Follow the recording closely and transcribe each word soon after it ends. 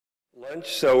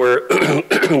Lunch, so we're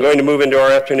going to move into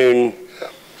our afternoon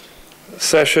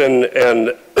session,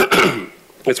 and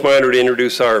it's my honor to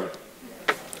introduce our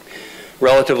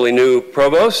relatively new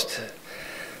provost,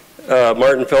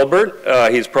 Martin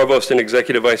Philbert. He's provost and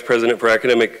executive vice president for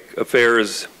academic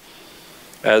affairs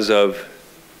as of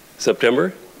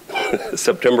September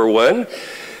 1.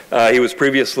 He was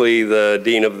previously the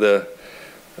dean of the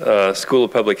School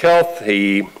of Public Health.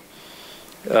 He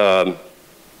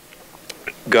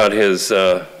got his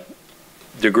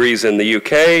degrees in the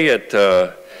UK at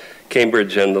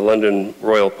Cambridge and the London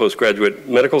Royal Postgraduate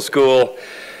Medical School.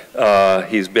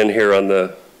 He's been here on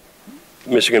the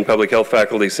Michigan Public Health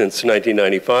faculty since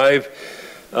 1995.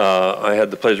 I had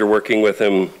the pleasure working with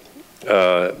him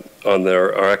on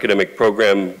our academic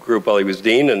program group while he was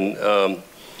dean, and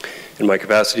in my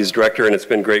capacity as director, and it's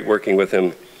been great working with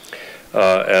him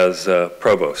as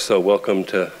provost. So welcome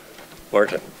to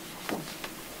Martin.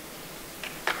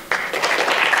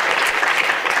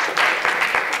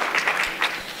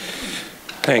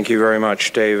 Thank you very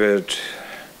much, David.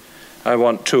 I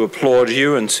want to applaud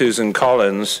you and Susan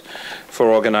Collins for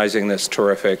organizing this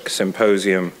terrific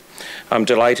symposium. I'm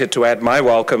delighted to add my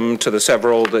welcome to the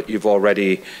several that you've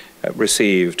already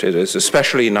received. It is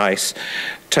especially nice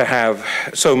to have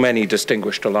so many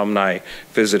distinguished alumni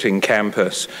visiting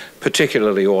campus,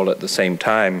 particularly all at the same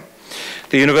time.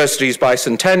 The university's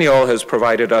bicentennial has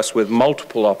provided us with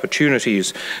multiple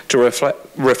opportunities to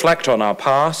reflect on our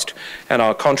past and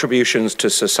our contributions to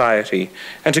society,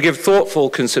 and to give thoughtful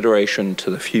consideration to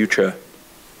the future.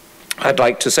 I'd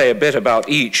like to say a bit about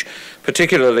each,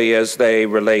 particularly as they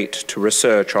relate to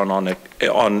research on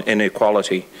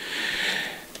inequality.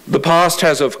 The past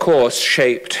has, of course,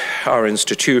 shaped our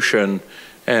institution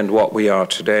and what we are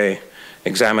today.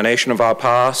 Examination of our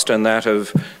past and that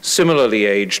of similarly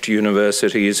aged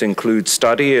universities include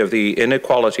study of the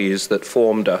inequalities that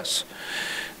formed us.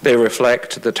 They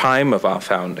reflect the time of our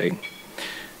founding.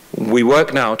 We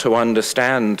work now to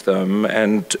understand them,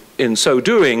 and in so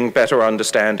doing, better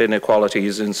understand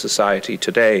inequalities in society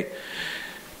today.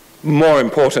 More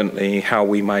importantly, how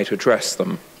we might address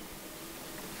them.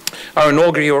 Our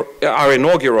inaugural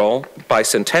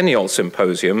Bicentennial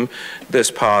Symposium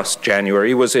this past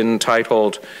January was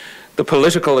entitled The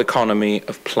Political Economy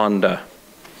of Plunder.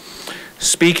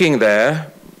 Speaking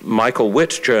there, Michael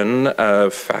Whitgen,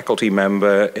 a faculty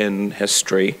member in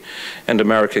history and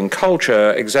American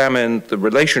culture, examined the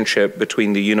relationship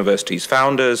between the university's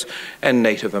founders and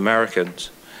Native Americans.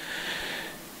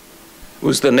 It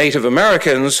was the Native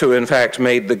Americans who, in fact,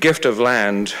 made the gift of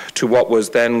land to what was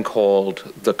then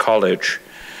called the college,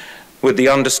 with the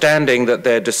understanding that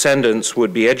their descendants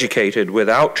would be educated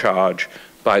without charge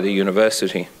by the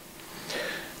university.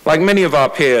 Like many of our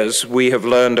peers, we have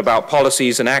learned about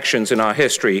policies and actions in our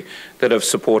history that have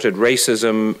supported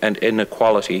racism and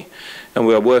inequality, and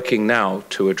we are working now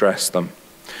to address them.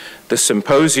 The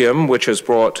symposium, which has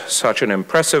brought such an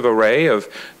impressive array of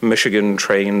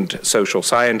Michigan-trained social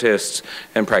scientists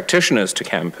and practitioners to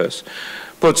campus,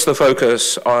 puts the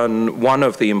focus on one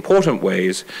of the important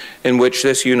ways in which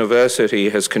this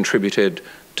university has contributed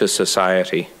to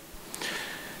society.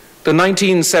 The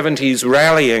 1970s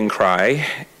rallying cry,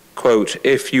 quote,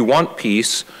 "If you want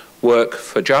peace, work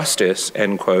for justice,"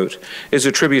 end quote, is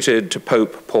attributed to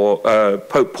Pope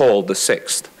Paul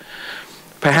VI.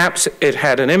 Perhaps it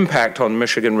had an impact on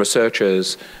Michigan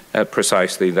researchers at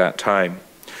precisely that time.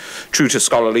 True to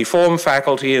scholarly form,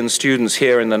 faculty and students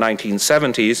here in the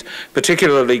 1970s,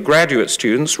 particularly graduate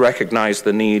students, recognized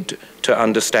the need to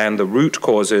understand the root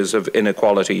causes of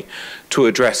inequality to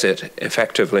address it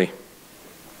effectively.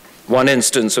 One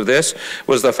instance of this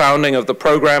was the founding of the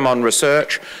Program on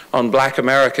Research on Black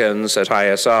Americans at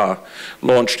ISR,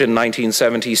 launched in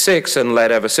 1976 and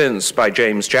led ever since by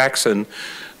James Jackson.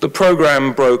 The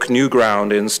program broke new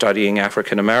ground in studying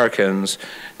African Americans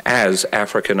as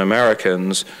African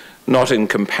Americans, not in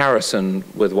comparison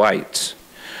with whites.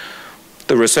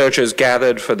 The researchers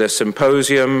gathered for this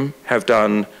symposium have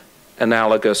done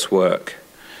analogous work.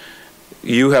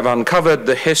 You have uncovered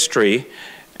the history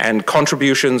and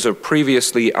contributions of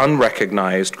previously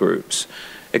unrecognized groups,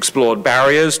 explored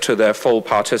barriers to their full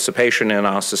participation in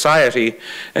our society,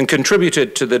 and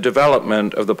contributed to the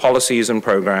development of the policies and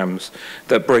programs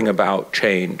that bring about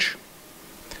change.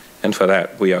 And for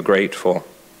that, we are grateful.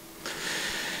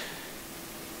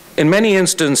 In many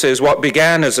instances, what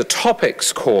began as a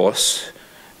topics course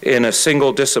in a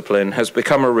single discipline has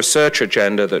become a research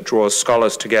agenda that draws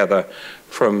scholars together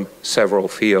from several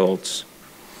fields.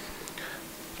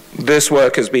 This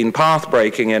work has been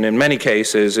path-breaking, and in many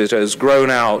cases it has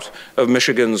grown out of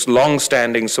Michigan's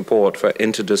long-standing support for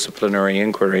interdisciplinary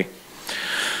inquiry.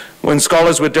 When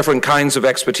scholars with different kinds of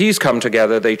expertise come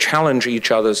together, they challenge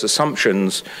each other's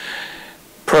assumptions,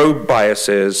 probe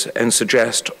biases, and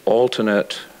suggest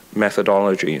alternate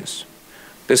methodologies.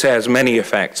 This has many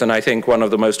effects, and I think one of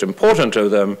the most important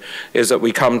of them is that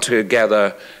we come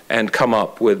together and come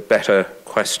up with better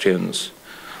questions.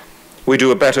 We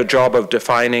do a better job of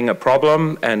defining a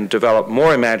problem and develop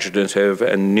more imaginative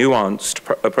and nuanced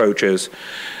approaches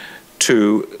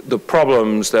to the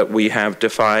problems that we have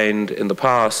defined in the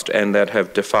past and that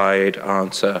have defied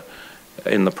answer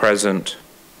in the present.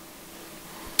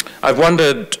 I've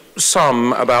wondered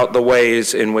some about the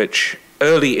ways in which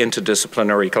early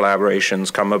interdisciplinary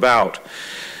collaborations come about.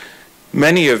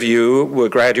 Many of you were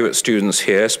graduate students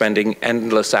here, spending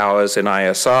endless hours in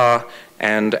ISR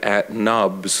and at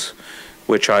NUBS,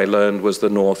 which I learned was the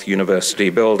North University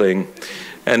building,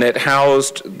 and it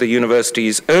housed the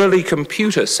university's early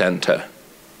computer center.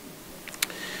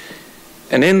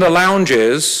 And in the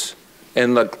lounges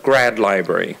in the grad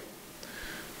library.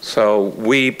 So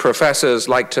we professors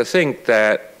like to think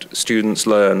that students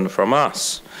learn from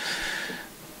us.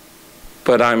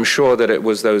 But I'm sure that it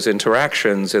was those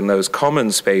interactions in those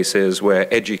common spaces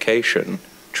where education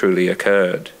truly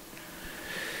occurred.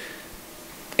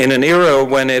 In an era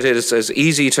when it is as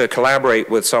easy to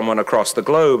collaborate with someone across the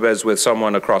globe as with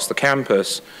someone across the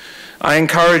campus, I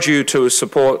encourage you to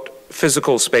support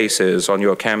physical spaces on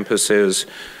your campuses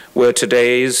where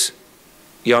today's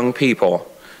young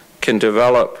people can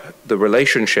develop the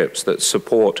relationships that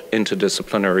support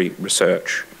interdisciplinary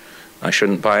research. I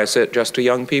shouldn't bias it just to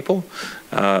young people,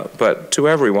 but to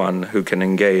everyone who can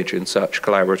engage in such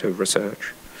collaborative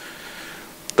research.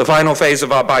 The final phase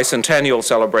of our bicentennial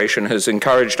celebration has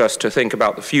encouraged us to think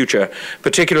about the future,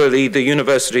 particularly the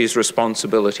university's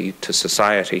responsibility to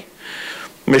society.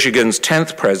 Michigan's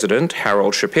 10th president,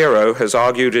 Harold Shapiro, has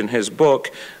argued in his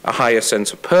book, A Higher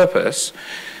Sense of Purpose,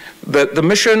 that the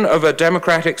mission of a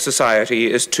democratic society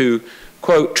is to,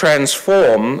 quote,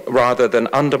 transform rather than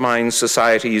undermine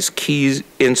society's key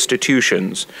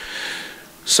institutions.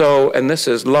 So, and this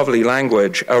is lovely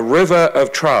language, a river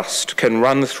of trust can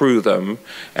run through them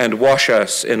and wash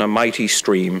us in a mighty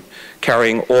stream,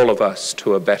 carrying all of us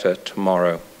to a better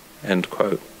tomorrow, end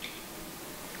quote.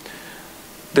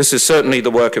 This is certainly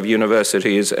the work of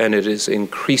universities, and it is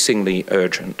increasingly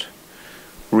urgent.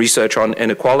 Research on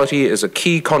inequality is a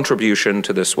key contribution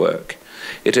to this work.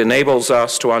 It enables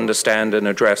us to understand and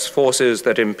address forces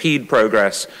that impede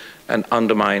progress and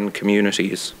undermine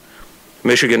communities.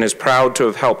 Michigan is proud to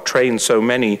have helped train so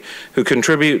many who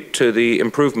contribute to the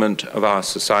improvement of our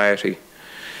society.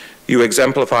 You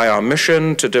exemplify our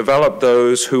mission to develop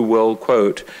those who will,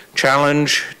 quote,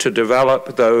 challenge to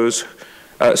develop those,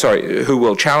 who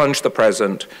will challenge the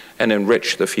present and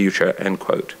enrich the future, end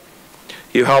quote.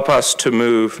 You help us to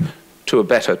move to a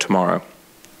better tomorrow.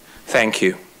 Thank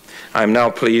you. I'm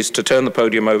now pleased to turn the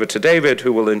podium over to David,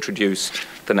 who will introduce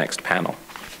the next panel.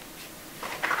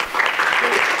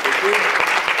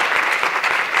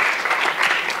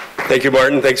 Thank you,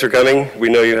 Martin. Thanks for coming. We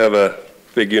know you have a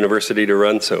big university to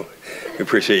run, so we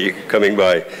appreciate you coming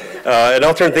by. And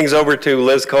I'll turn things over to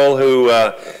Liz Cole, who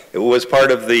was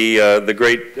part of the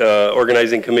great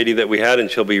organizing committee that we had,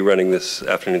 and she'll be running this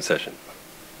afternoon session.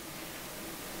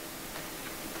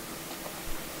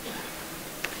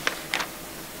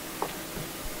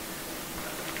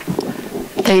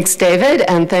 Thanks, David,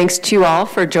 and thanks to you all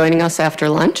for joining us after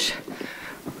lunch.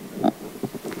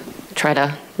 Try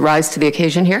to rise to the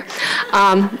occasion here.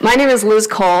 My name is Liz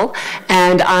Cole,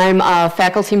 and I'm a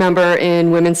faculty member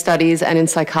in Women's Studies and in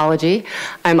Psychology.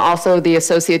 I'm also the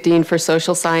Associate Dean for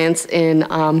Social Science in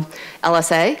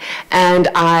LSA, and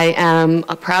I am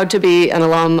proud to be an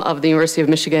alum of the University of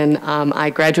Michigan. I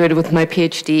graduated with my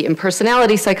PhD in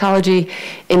Personality Psychology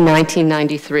in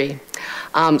 1993.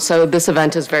 So this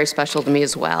event is very special to me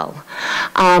as well.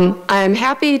 I'm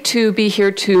happy to be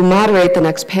here to moderate the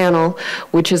next panel,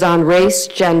 which is on race,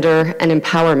 gender, and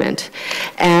empowerment.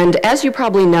 And as you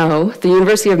probably know, the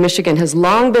University of Michigan has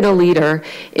long been a leader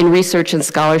in research and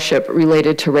scholarship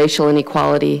related to racial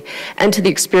inequality and to the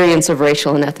experience of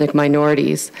racial and ethnic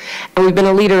minorities. And we've been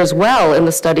a leader as well in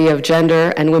the study of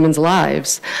gender and women's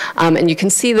lives. And you can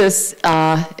see this,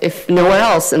 if nowhere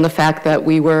else, in the fact that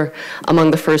we were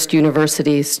among the first universities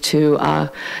universities to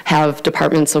have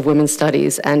departments of women's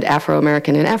studies and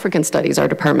Afro-American and African studies. Our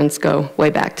departments go way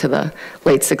back to the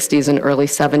late 60s and early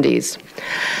 70s.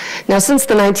 Now, since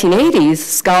the 1980s,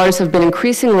 scholars have been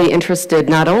increasingly interested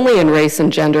not only in race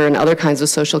and gender and other kinds of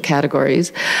social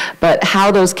categories, but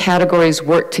how those categories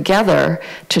work together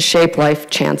to shape life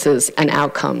chances and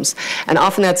outcomes. And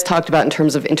often that's talked about in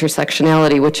terms of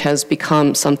intersectionality, which has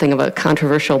become something of a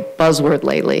controversial buzzword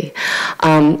lately.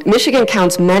 Michigan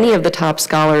counts many of the top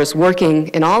scholars working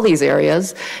in all these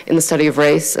areas, in the study of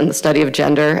race and the study of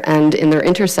gender, and in their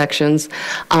intersections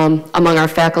among our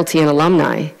faculty and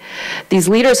alumni. These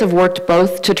leaders have worked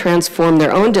both to transform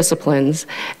their own disciplines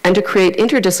and to create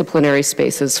interdisciplinary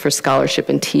spaces for scholarship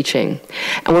and teaching.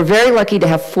 And we're very lucky to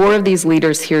have 4 of these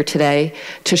leaders here today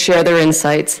to share their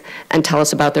insights and tell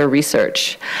us about their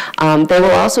research. They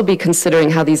will also be considering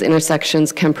how these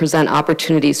intersections can present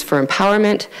opportunities for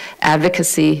empowerment,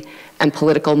 advocacy, and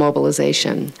political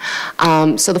mobilization.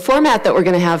 So the format that we're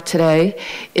going to have today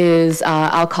is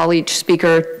I'll call each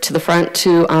speaker to the front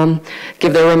to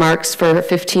give their remarks for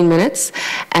 15 minutes.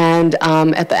 And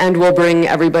at the end, we'll bring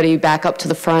everybody back up to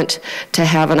the front to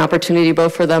have an opportunity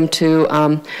both for them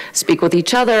to speak with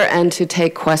each other and to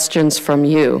take questions from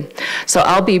you. So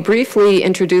I'll be briefly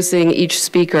introducing each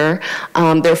speaker.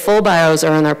 Their full bios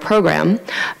are in our program,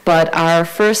 but our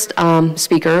first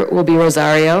speaker will be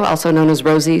Rosario, also known as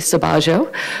Rosie Ceballo,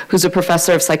 who's a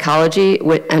professor of psychology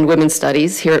and women's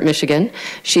studies here at Michigan.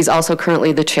 She's also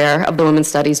currently the chair of the Women's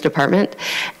Studies Department,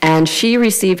 and she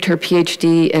received her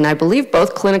PhD in, I believe,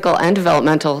 both clinical and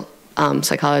developmental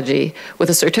psychology with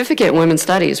a certificate in women's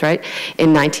studies, right,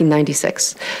 in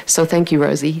 1996. So thank you,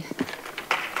 Rosie.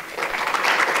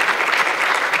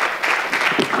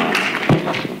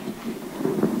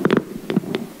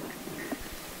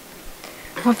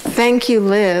 Well, thank you,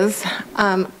 Liz.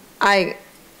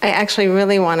 I actually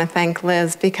really want to thank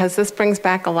Liz because this brings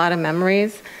back a lot of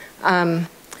memories.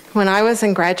 When I was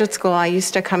in graduate school, I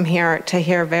used to come here to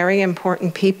hear very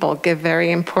important people give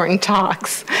very important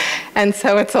talks. And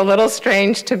so it's a little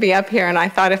strange to be up here. And I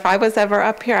thought if I was ever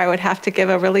up here, I would have to give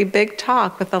a really big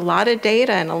talk with a lot of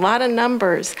data and a lot of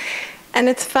numbers. And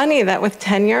it's funny that with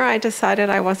tenure, I decided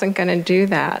I wasn't going to do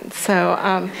that.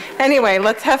 So anyway,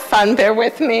 let's have fun. Bear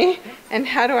with me. And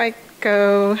how do I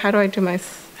do my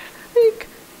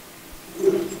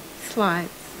slides?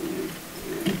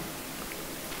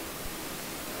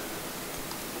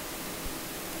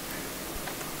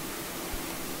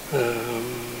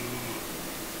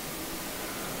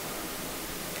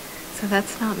 So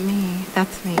that's not me.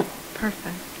 That's me.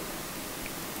 Perfect.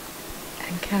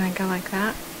 And can I go like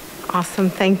that? Awesome.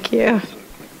 Thank you.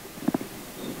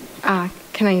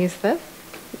 Can I use this?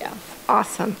 Yes.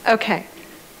 Awesome. Okay.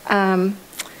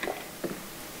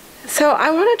 So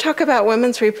I want to talk about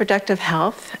women's reproductive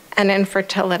health and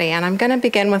infertility, and I'm going to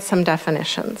begin with some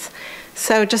definitions.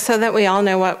 So just so that we all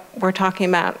know what we're talking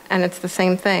about, and it's the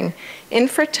same thing.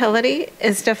 Infertility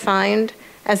is defined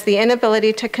as the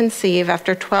inability to conceive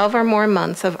after 12 or more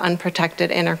months of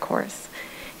unprotected intercourse.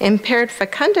 Impaired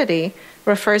fecundity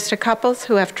refers to couples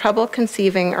who have trouble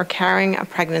conceiving or carrying a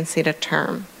pregnancy to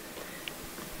term.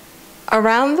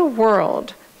 Around the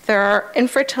world,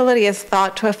 infertility is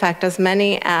thought to affect as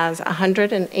many as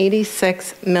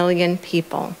 186 million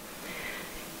people.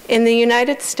 In the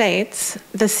United States,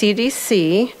 the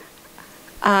CDC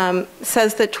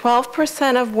says that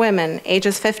 12% of women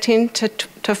ages 15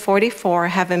 to 44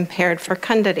 have impaired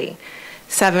fecundity.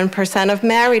 7% of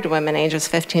married women ages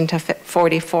 15 to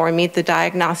 44 meet the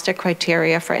diagnostic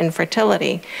criteria for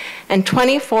infertility, and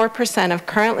 24% of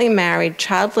currently married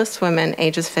childless women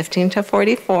ages 15 to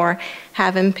 44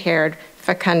 have impaired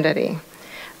fecundity.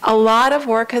 A lot of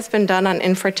work has been done on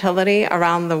infertility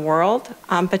around the world,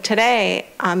 but today,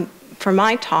 for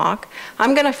my talk,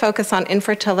 I'm going to focus on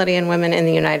infertility in women in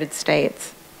the United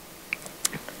States.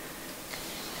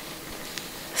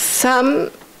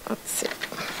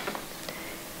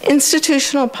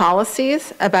 Institutional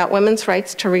policies about women's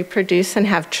rights to reproduce and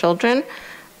have children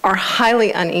are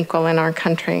highly unequal in our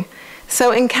country.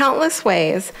 So in countless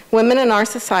ways, women in our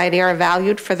society are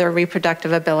valued for their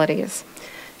reproductive abilities.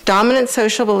 Dominant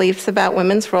social beliefs about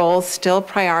women's roles still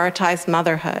prioritize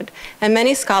motherhood, and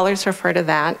many scholars refer to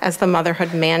that as the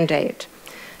motherhood mandate.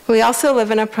 We also live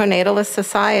in a pronatalist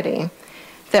society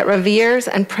that reveres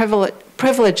and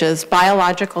privileges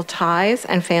biological ties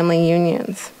and family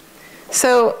unions.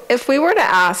 So if we were to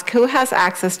ask who has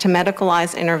access to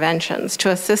medicalized interventions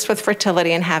to assist with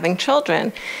fertility and having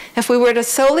children, if we were to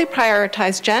solely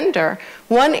prioritize gender,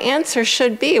 one answer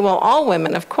should be, well, all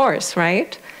women, of course,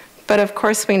 right? But of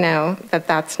course we know that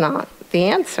that's not the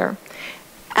answer.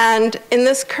 And in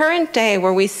this current day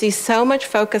where we see so much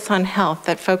focus on health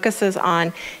that focuses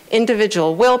on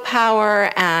individual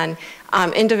willpower and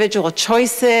individual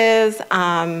choices,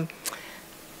 I'm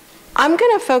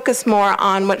going to focus more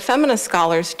on what feminist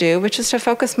scholars do, which is to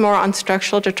focus more on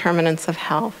structural determinants of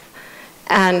health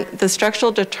and the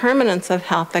structural determinants of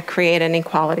health that create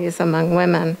inequalities among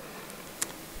women.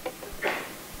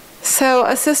 So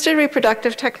assisted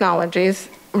reproductive technologies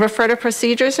refer to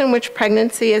procedures in which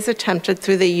pregnancy is attempted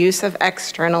through the use of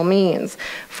external means.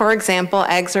 For example,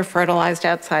 eggs are fertilized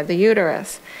outside the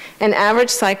uterus. An average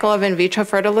cycle of in vitro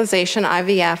fertilization,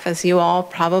 IVF, as you all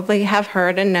probably have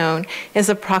heard and known, is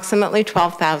approximately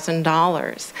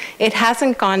 $12,000. It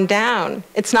hasn't gone down.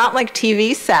 It's not like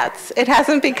TV sets. It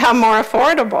hasn't become more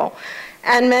affordable.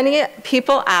 And many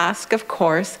people ask, of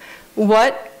course,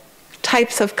 what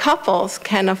types of couples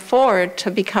can afford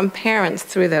to become parents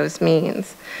through those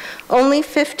means. Only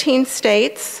 15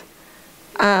 states,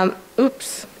 I'm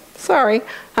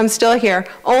still here.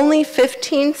 Only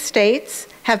 15 states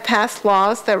have passed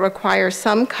laws that require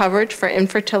some coverage for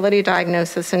infertility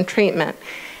diagnosis and treatment,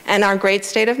 and our great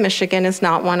state of Michigan is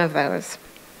not one of those.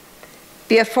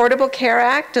 The Affordable Care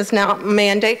Act does not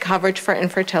mandate coverage for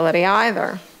infertility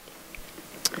either.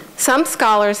 Some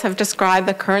scholars have described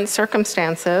the current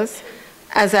circumstances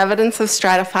as evidence of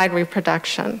stratified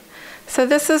reproduction. So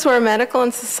this is where medical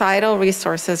and societal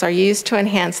resources are used to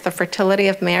enhance the fertility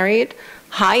of married,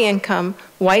 high-income,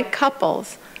 white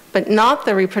couples, but not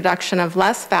the reproduction of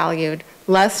less valued,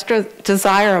 less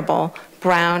desirable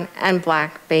brown and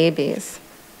black babies.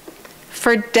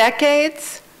 For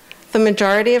decades, the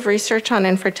majority of research on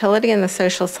infertility in the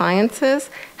social sciences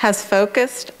has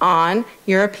focused on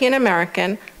European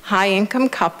American high-income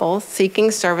couples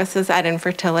seeking services at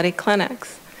infertility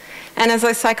clinics. And as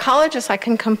a psychologist, I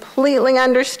can completely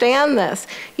understand this.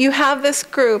 You have this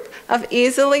group of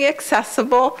easily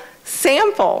accessible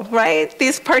sample, right?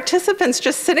 These participants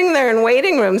just sitting there in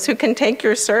waiting rooms who can take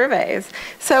your surveys.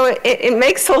 So it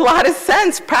makes a lot of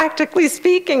sense, practically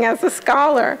speaking, as a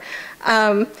scholar.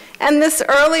 And this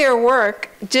earlier work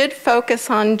did focus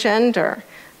on gender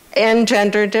and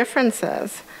gender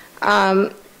differences.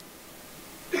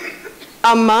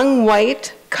 Among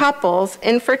white couples,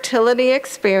 infertility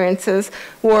experiences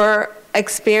were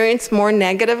experienced more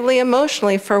negatively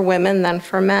emotionally for women than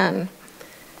for men.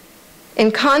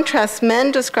 In contrast,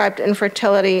 men described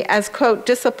infertility as, quote,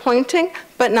 disappointing,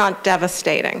 but not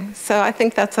devastating. So I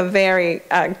think that's a very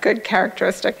good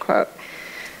characteristic quote.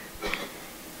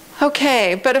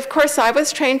 Okay, but of course I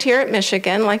was trained here at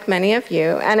Michigan, like many of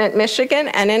you, and at Michigan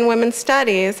and in women's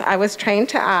studies, I was trained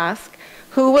to ask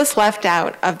who was left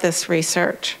out of this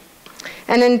research.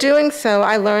 And in doing so,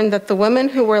 I learned that the women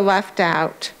who were left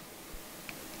out,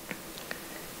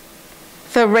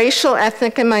 the racial,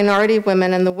 ethnic, and minority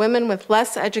women, and the women with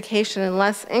less education and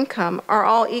less income are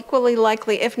all equally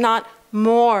likely, if not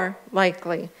more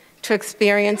likely, to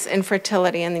experience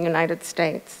infertility in the United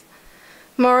States.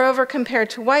 Moreover, compared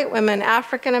to white women,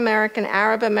 African American,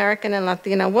 Arab American, and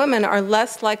Latino women are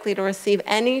less likely to receive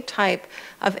any type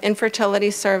of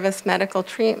infertility service medical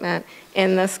treatment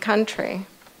in this country.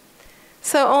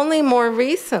 So only more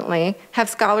recently have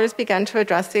scholars begun to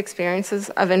address the experiences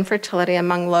of infertility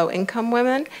among low-income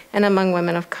women and among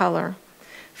women of color.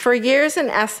 For years, in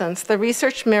essence, the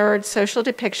research mirrored social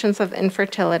depictions of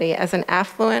infertility as an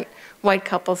affluent white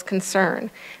couple's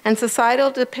concern, and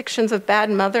societal depictions of bad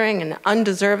mothering and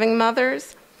undeserving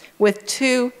mothers with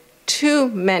too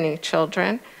many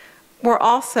children were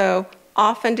also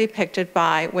often depicted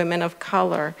by women of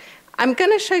color. I'm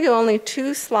going to show you only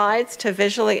 2 slides to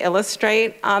visually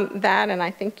illustrate that, and I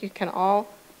think you can all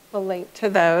relate to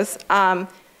those.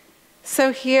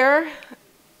 So here,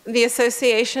 the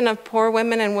association of poor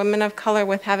women and women of color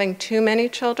with having too many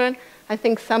children. I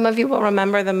think some of you will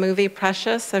remember the movie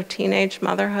Precious of teenage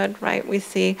motherhood, right? We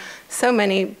see so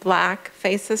many black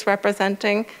faces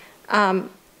representing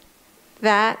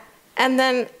that. And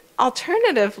then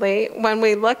alternatively, when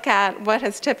we look at what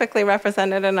has typically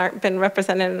been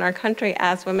represented in our country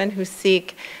as women who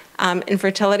seek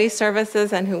infertility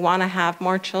services and who want to have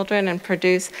more children and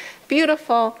produce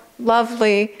beautiful,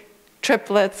 lovely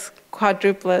triplets,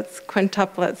 quadruplets,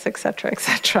 quintuplets, et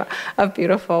cetera, of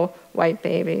beautiful white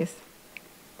babies.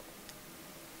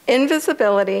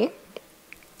 Invisibility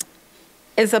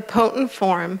is a potent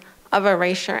form of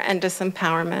erasure and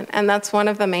disempowerment, and that's one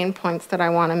of the main points that I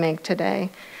want to make today.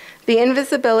 The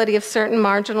invisibility of certain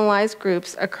marginalized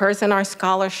groups occurs in our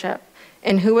scholarship,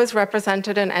 in who is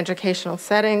represented in educational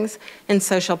settings, in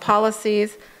social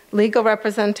policies, legal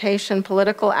representation,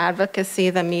 political advocacy,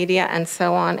 the media, and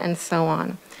so on and so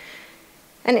on.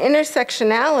 And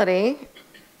intersectionality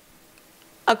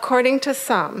according to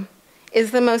some,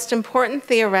 is the most important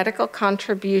theoretical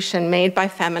contribution made by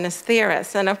feminist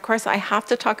theorists. And of course, I have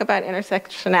to talk about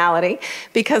intersectionality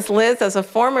because Liz, as a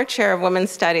former chair of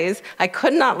women's studies, I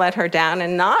could not let her down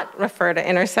and not refer to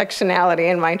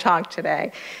intersectionality in my talk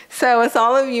today. So as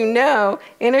all of you know,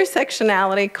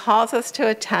 intersectionality calls us to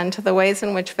attend to the ways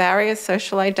in which various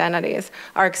social identities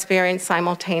are experienced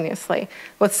simultaneously,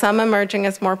 with some emerging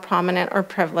as more prominent or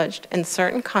privileged in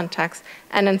certain contexts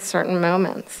and in certain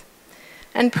moments.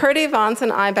 And Purdy, Vons, and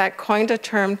Ibeck coined a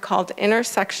term called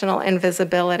intersectional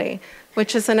invisibility,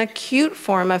 which is an acute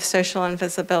form of social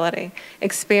invisibility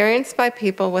experienced by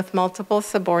people with multiple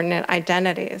subordinate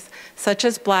identities, such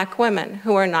as Black women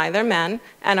who are neither men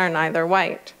and are neither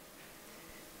white.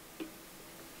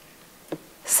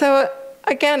 So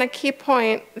again, a key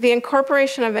point, the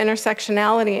incorporation of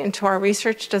intersectionality into our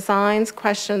research designs,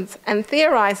 questions, and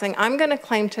theorizing, I'm going to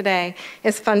claim today,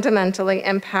 is fundamentally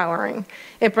empowering.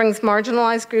 It brings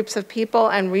marginalized groups of people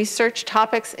and research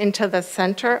topics into the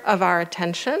center of our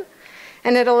attention,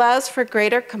 and it allows for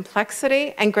greater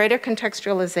complexity and greater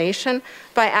contextualization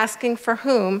by asking for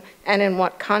whom and in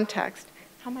what context.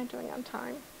 How am I doing on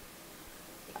time?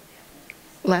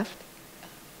 Left?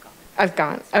 I've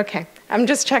gone, okay. I'm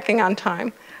just checking on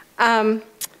time.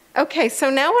 Okay, so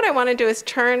now what I want to do is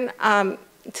turn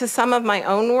to some of my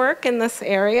own work in this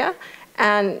area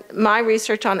and my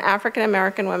research on African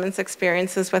American women's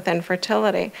experiences with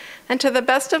infertility. And to the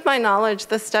best of my knowledge,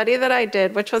 the study that I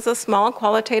did, which was a small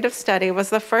qualitative study, was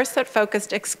the first that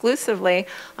focused exclusively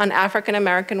on African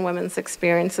American women's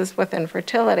experiences with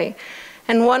infertility.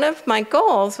 And one of my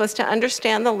goals was to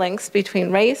understand the links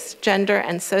between race, gender,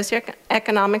 and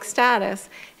socioeconomic status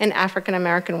in African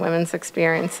American women's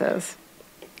experiences.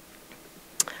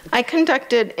 I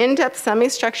conducted in-depth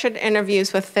semi-structured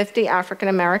interviews with 50 African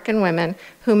American women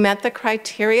who met the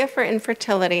criteria for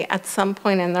infertility at some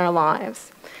point in their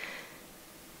lives.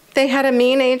 They had a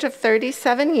mean age of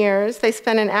 37 years, they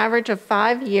spent an average of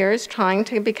 5 years trying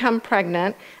to become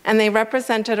pregnant, and they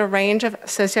represented a range of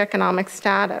socioeconomic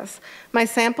status. My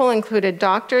sample included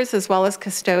doctors as well as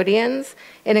custodians.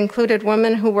 It included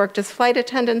women who worked as flight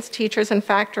attendants, teachers, and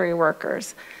factory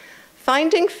workers.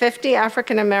 Finding 50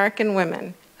 African American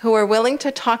women who were willing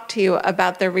to talk to you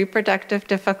about their reproductive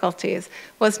difficulties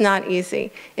was not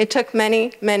easy. It took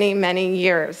many, many, many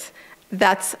years.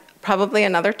 That's probably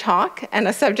another talk and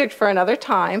a subject for another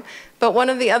time. But one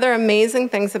of the other amazing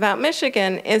things about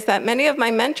Michigan is that many of my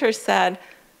mentors said,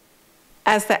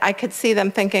 as I could see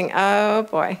them thinking, oh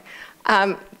boy,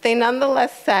 they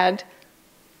nonetheless said,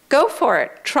 go for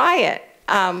it, try it.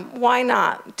 Why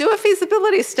not? Do a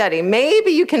feasibility study.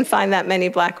 Maybe you can find that many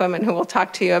Black women who will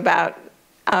talk to you about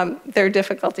their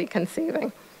difficulty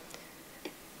conceiving.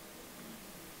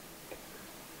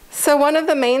 So one of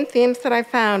the main themes that I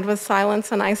found was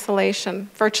silence and isolation.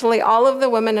 Virtually all of the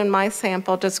women in my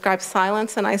sample described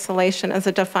silence and isolation as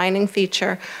a defining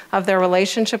feature of their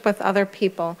relationship with other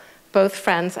people, both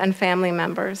friends and family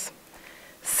members.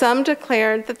 Some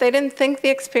declared that they didn't think the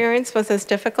experience was as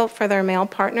difficult for their male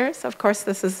partners. Of course,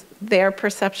 this is their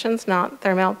perceptions, not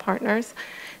their male partners.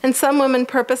 And some women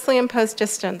purposely imposed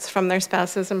distance from their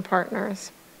spouses and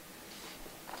partners.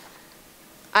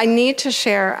 I need to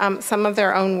share some of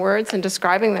their own words in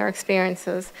describing their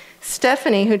experiences.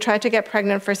 Stephanie, who tried to get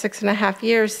pregnant for 6.5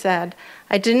 years, said,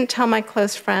 I didn't tell my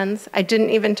close friends. I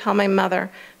didn't even tell my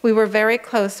mother. We were very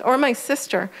close. Or my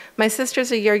sister. My sister's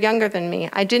a year younger than me.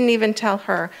 I didn't even tell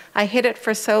her. I hid it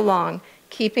for so long,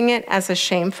 keeping it as a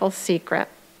shameful secret.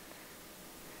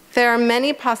 There are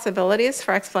many possibilities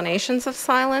for explanations of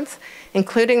silence,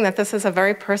 including that this is a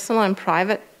very personal and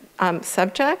private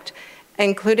subject,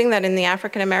 including that in the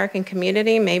African American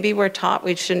community, maybe we're taught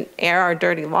we shouldn't air our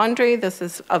dirty laundry. This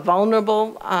is a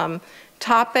vulnerable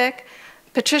topic.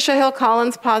 Patricia Hill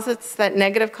Collins posits that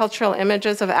negative cultural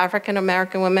images of African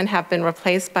American women have been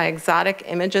replaced by exotic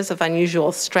images of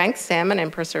unusual strength, stamina,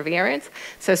 and perseverance.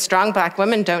 So strong Black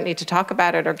women don't need to talk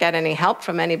about it or get any help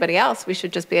from anybody else. We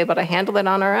should just be able to handle it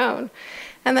on our own.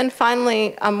 And then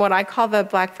finally, what I call the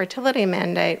Black fertility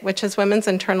mandate, which is women's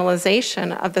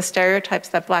internalization of the stereotypes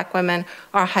that Black women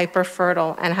are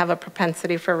hyperfertile and have a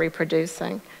propensity for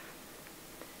reproducing.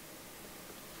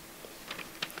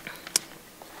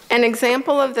 An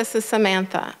example of this is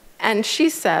Samantha. And she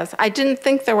says, I didn't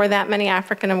think there were that many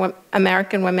African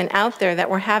American women out there that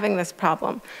were having this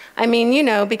problem. I mean, you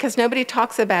know, because nobody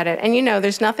talks about it. And you know,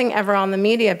 there's nothing ever on the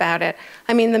media about it.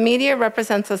 I mean, the media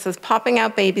represents us as popping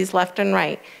out babies left and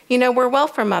right. You know, we're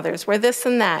welfare mothers, we're this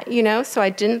and that, you know? So I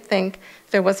didn't think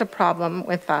there was a problem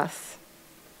with us.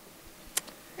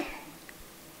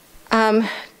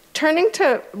 Turning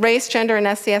to race, gender,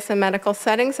 and SES in medical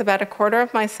settings, about a quarter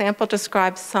of my sample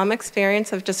described some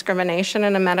experience of discrimination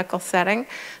in a medical setting.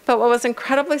 But what was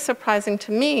incredibly surprising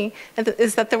to me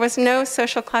is that there was no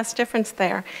social class difference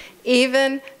there.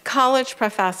 Even college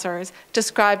professors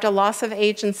described a loss of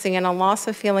agency and a loss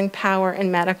of feeling power in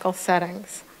medical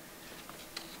settings.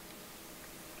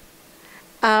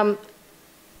 I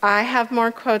have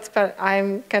more quotes, but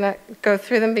I'm going to go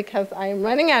through them because I'm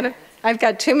running out of, I've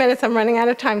got 2 minutes, I'm running out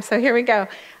of time, so here we go.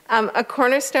 A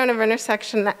cornerstone of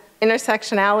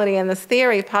intersectionality in this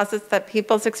theory posits that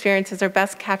people's experiences are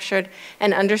best captured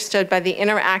and understood by the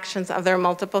interactions of their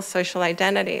multiple social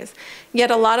identities. Yet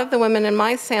a lot of the women in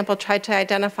my sample tried to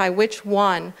identify which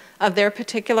one of their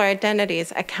particular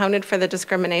identities accounted for the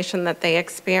discrimination that they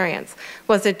experienced.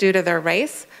 Was it due to their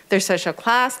race, their social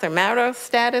class, their marital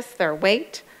status, their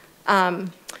weight?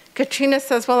 Katrina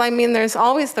says, well, I mean, there's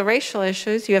always the racial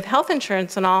issues. You have health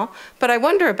insurance and all, but I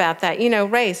wonder about that, you know,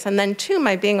 race. And then, too,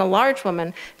 my being a large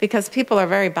woman, because people are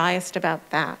very biased about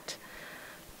that.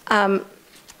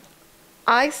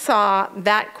 I saw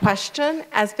that question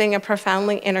as being a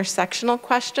profoundly intersectional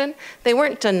question. They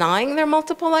weren't denying their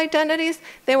multiple identities.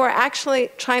 They were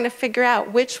actually trying to figure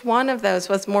out which one of those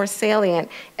was more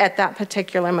salient at that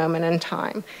particular moment in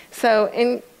time. So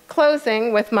in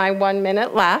closing, with my 1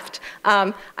 minute left,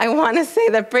 I want to say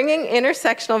that bringing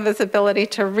intersectional visibility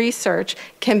to research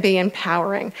can be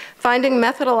empowering. Finding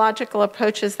methodological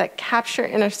approaches that capture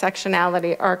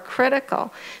intersectionality are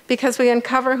critical because we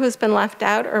uncover who's been left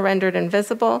out or rendered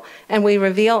invisible, and we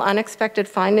reveal unexpected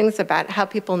findings about how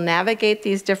people navigate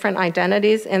these different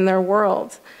identities in their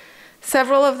worlds.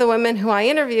 Several of the women who I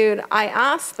interviewed, I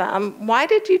asked them, why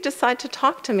did you decide to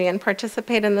talk to me and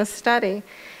participate in this study?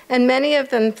 And many of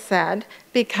them said,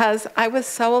 because I was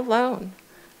so alone.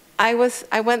 I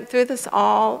went through this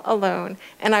all alone,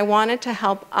 and I wanted to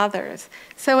help others.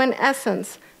 So in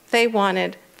essence, they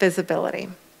wanted visibility.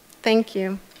 Thank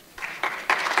you.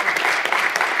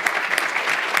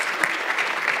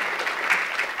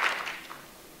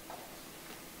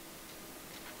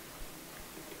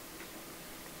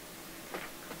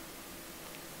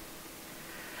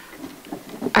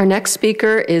 Our next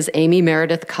speaker is Aimee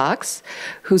Meredith Cox,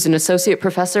 who's an associate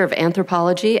professor of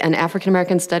anthropology and African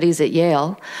American studies at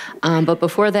Yale. But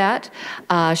before that,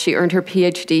 she earned her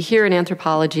PhD here in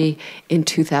anthropology in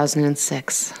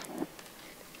 2006.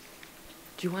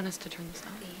 Do you want us to turn this on?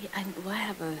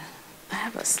 I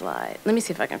have a slide. Let me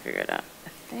see if I can figure it out. I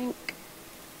think.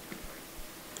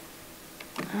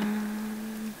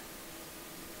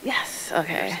 Yes.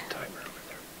 Okay. There's a timer over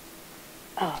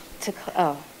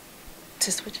there.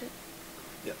 To switch it?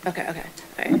 Yeah. Okay. All right.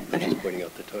 I'm Okay. just pointing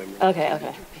out the timer. Okay.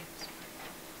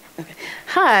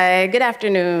 Hi. Good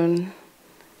afternoon.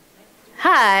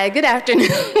 How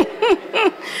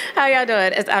y'all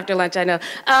doing? It's after lunch, I know.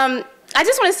 I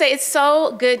just want to say it's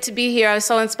so good to be here. I was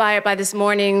so inspired by this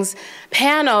morning's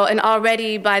panel and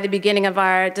already by the beginning of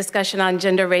our discussion on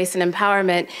gender, race, and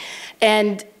empowerment.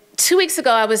 And 2 weeks ago,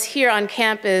 I was here on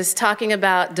campus talking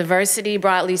about diversity,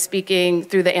 broadly speaking,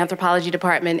 through the anthropology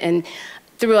department and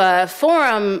through a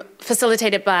forum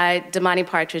facilitated by Damani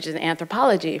Partridge in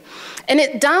anthropology. And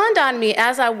it dawned on me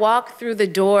as I walked through the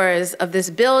doors of this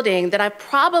building that I've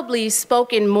probably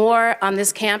spoken more on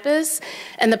this campus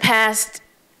in the past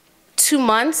 2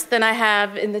 months than I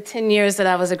have in the 10 years that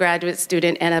I was a graduate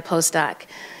student and a postdoc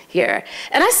here.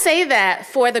 And I say that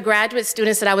for the graduate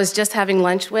students that I was just having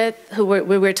lunch with,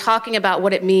 we were talking about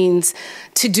what it means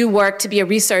to do work, to be a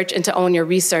researcher, and to own your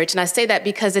research. And I say that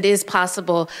because it is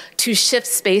possible to shift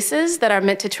spaces that are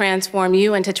meant to transform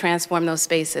you and to transform those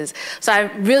spaces. So I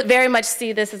very much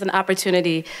see this as an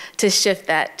opportunity to shift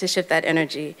that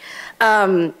energy.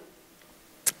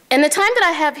 In the time that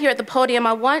I have here at the podium,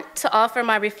 I want to offer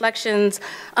my reflections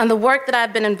on the work that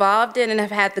I've been involved in and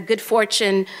have had the good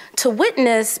fortune to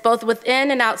witness both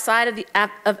within and outside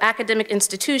of academic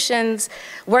institutions,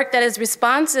 work that is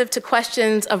responsive to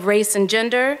questions of race and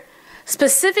gender,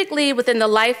 specifically within the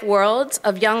life worlds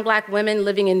of young Black women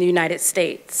living in the United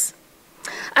States.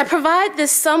 I provide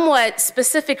this somewhat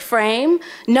specific frame,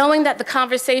 knowing that the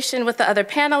conversation with the other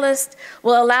panelists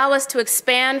will allow us to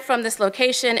expand from this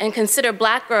location and consider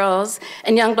Black girls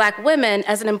and young Black women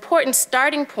as an important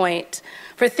starting point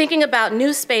for thinking about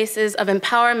new spaces of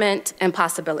empowerment and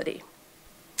possibility.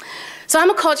 So I'm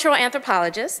a cultural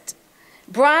anthropologist.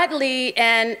 Broadly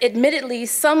and admittedly,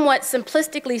 somewhat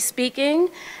simplistically speaking,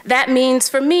 that means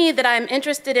for me that I'm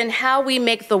interested in how we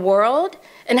make the world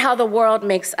and how the world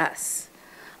makes us,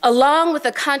 along with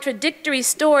the contradictory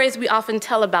stories we often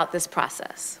tell about this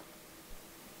process.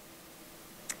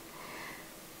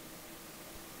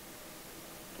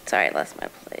 Sorry, I lost my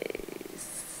place.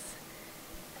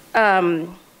 My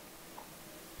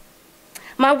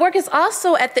work is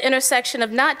also at the intersection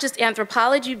of not just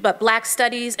anthropology, but Black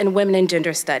studies and women and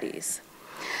gender studies.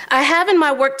 I have in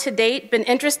my work to date been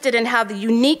interested in how the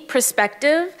unique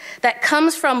perspective that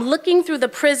comes from looking through the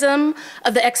prism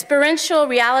of the experiential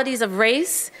realities of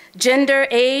race, gender,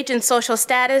 age, and social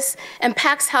status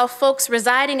impacts how folks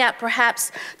residing at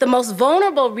perhaps the most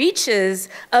vulnerable reaches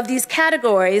of these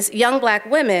categories, young Black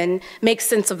women, make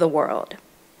sense of the world.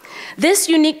 This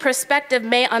unique perspective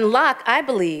may unlock, I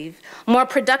believe, more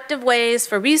productive ways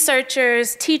for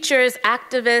researchers, teachers,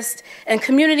 activists, and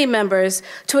community members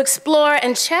to explore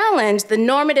and challenge the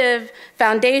normative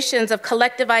foundations of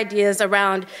collective ideas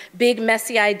around big,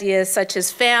 messy ideas such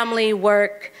as family,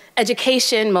 work,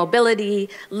 education, mobility,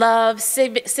 love,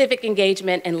 civic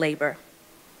engagement, and labor.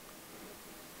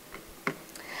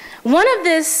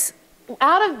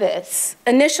 Out of this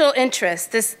initial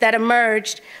interest that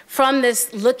emerged from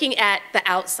this looking at the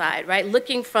outside, right,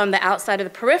 looking from the outside of the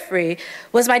periphery,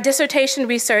 was my dissertation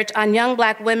research on young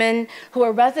Black women who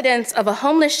are residents of a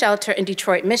homeless shelter in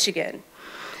Detroit, Michigan.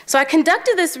 So I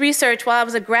conducted this research while I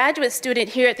was a graduate student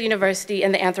here at the university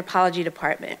in the anthropology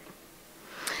department.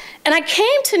 And I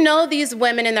came to know these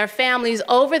women and their families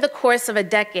over the course of a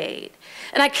decade.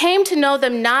 And I came to know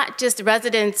them not just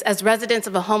as residents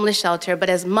of a homeless shelter, but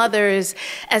as mothers,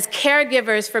 as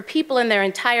caregivers for people in their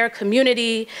entire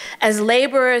community, as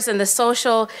laborers in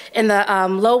the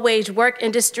low-wage work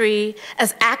industry,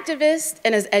 as activists,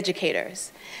 and as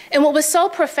educators. And what was so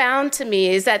profound to me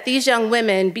is that these young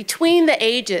women, between the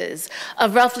ages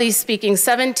of roughly speaking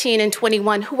 17 and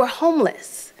 21, who were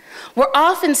homeless, were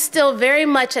often still very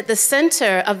much at the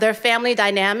center of their family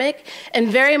dynamic and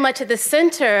very much at the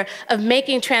center of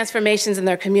making transformations in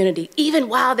their community, even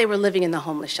while they were living in the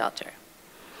homeless shelter.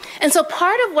 And so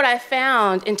part of what I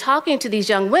found in talking to these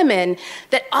young women,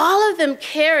 that all of them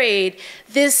carried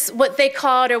this, what they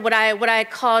called, or what I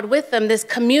called with them, this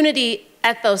community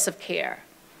ethos of care.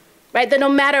 Right? That no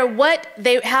matter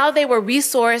how they were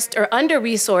resourced or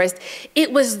under-resourced,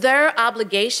 it was their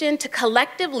obligation to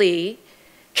collectively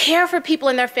care for people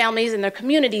in their families and their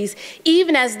communities,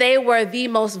 even as they were the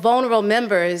most vulnerable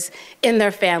members in their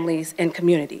families and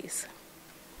communities.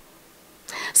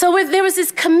 So there was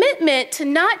this commitment to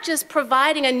not just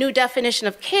providing a new definition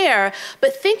of care,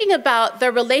 but thinking about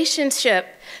their relationship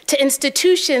to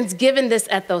institutions given this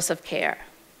ethos of care.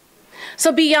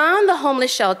 So beyond the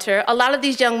homeless shelter, a lot of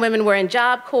these young women were in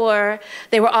Job Corps.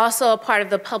 They were also a part of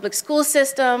the public school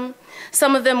system.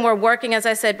 Some of them were working, as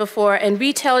I said before, in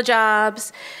retail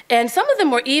jobs. And some of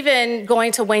them were even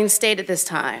going to Wayne State at this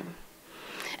time.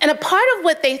 And a part of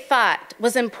what they thought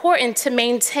was important to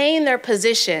maintain their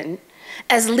position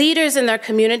as leaders in their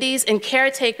communities and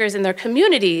caretakers in their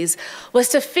communities was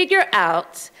to figure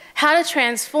out how to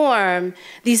transform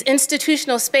these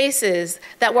institutional spaces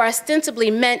that were ostensibly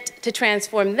meant to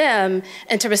transform them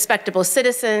into respectable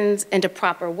citizens, into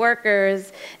proper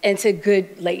workers, into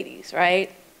good ladies,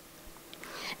 right?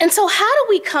 And so how do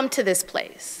we come to this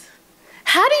place?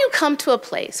 How do you come to a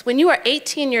place when you are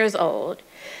 18 years old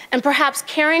and perhaps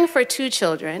caring for 2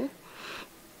 children,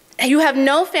 and you have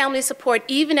no family support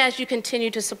even as you continue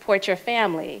to support your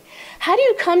family? How do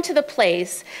you come to the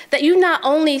place that you not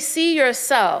only see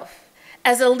yourself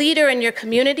as a leader in your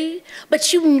community,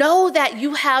 but you know that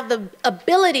you have the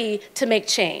ability to make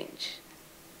change,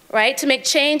 right? To make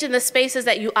change in the spaces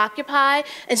that you occupy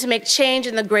and to make change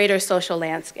in the greater social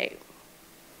landscape.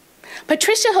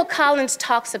 Patricia Hill Collins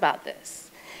talks about this.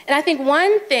 And I think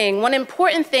one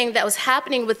important thing that was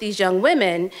happening with these young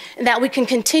women, and that we can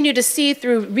continue to see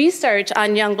through research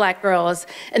on young Black girls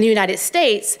in the United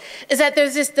States, is that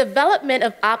there's this development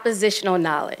of oppositional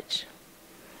knowledge,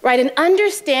 right? An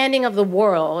understanding of the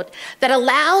world that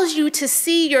allows you to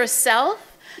see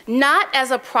yourself not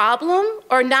as a problem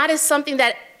or not as something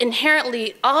that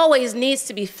inherently always needs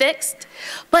to be fixed,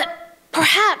 but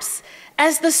perhaps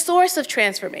as the source of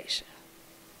transformation.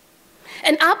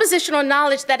 An oppositional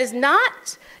knowledge that is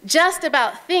not just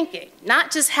about thinking, not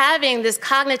just having this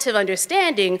cognitive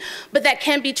understanding, but that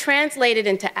can be translated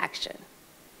into action,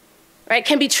 right?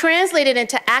 Can be translated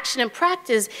into action and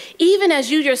practice even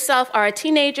as you yourself are a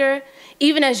teenager,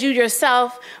 even as you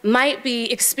yourself might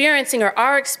be experiencing or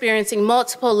are experiencing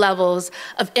multiple levels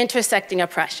of intersecting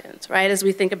oppressions, right? As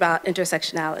we think about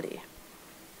intersectionality.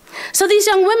 So these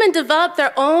young women developed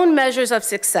their own measures of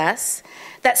success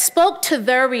that spoke to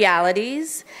their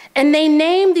realities, and they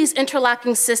named these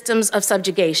interlocking systems of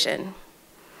subjugation.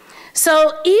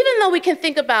 So even though we can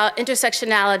think about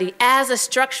intersectionality as a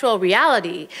structural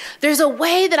reality, there's a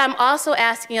way that I'm also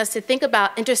asking us to think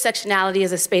about intersectionality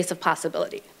as a space of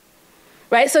possibility,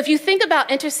 right? So if you think about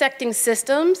intersecting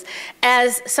systems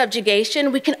as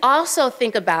subjugation, we can also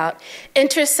think about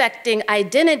intersecting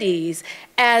identities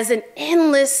as an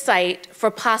endless site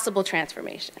for possible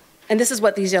transformation. And this is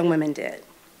what these young women did.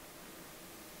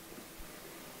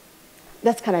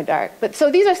 That's kind of dark. But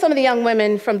so these are some of the young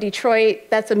women from Detroit.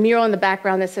 That's a mural in the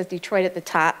background that says Detroit at the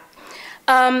top.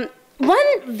 One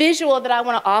visual that I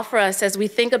want to offer us as we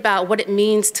think about what it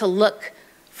means to look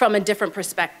from a different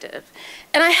perspective.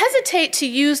 And I hesitate to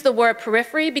use the word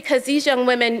periphery because these young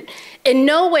women in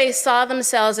no way saw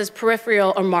themselves as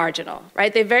peripheral or marginal,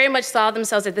 right? They very much saw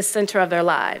themselves at the center of their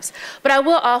lives. But I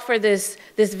will offer this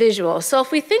visual. So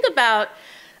if we think about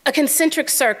a concentric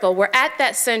circle, where at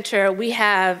that center we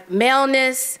have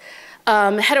maleness,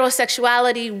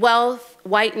 heterosexuality, wealth,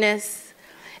 whiteness,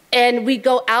 and we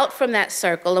go out from that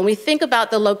circle and we think about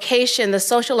the location, the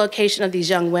social location of these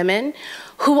young women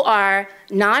who are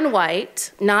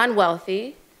non-white,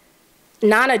 non-wealthy,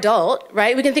 non-adult,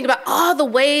 right? We can think about all the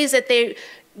ways that they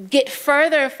get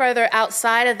further and further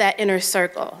outside of that inner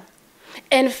circle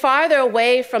and farther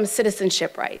away from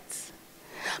citizenship rights.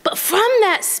 But from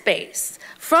that space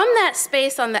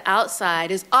on the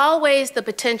outside is always the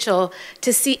potential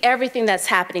to see everything that's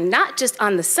happening, not just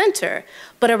on the center,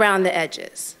 but around the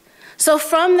edges. So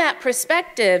from that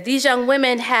perspective, these young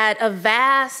women had a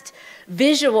vast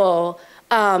visual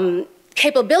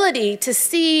capability to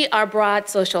see our broad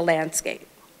social landscape.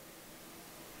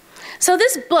 So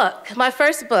this book, my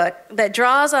first book, that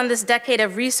draws on this decade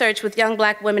of research with young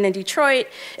Black women in Detroit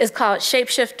is called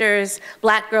Shapeshifters,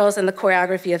 Black Girls and the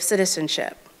Choreography of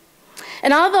Citizenship.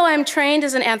 And although I'm trained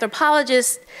as an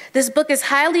anthropologist, this book is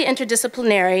highly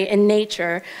interdisciplinary in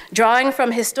nature, drawing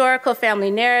from historical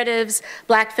family narratives,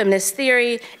 Black feminist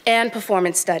theory, and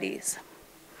performance studies.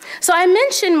 So I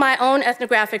mentioned my own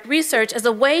ethnographic research as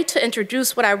a way to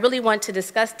introduce what I really want to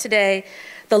discuss today,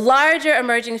 the larger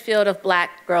emerging field of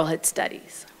Black girlhood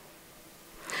studies.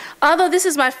 Although this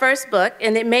is my first book,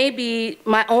 and it may be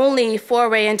my only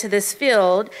foray into this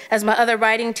field, as my other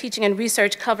writing, teaching, and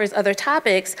research covers other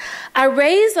topics, I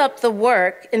raise up the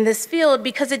work in this field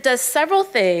because it does several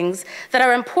things that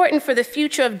are important for the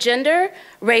future of gender,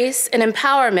 race, and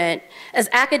empowerment as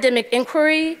academic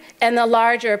inquiry and the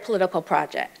larger political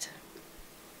project.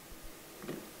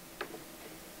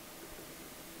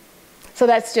 So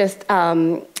that's just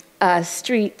a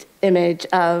street image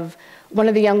of one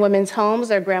of the young women's homes,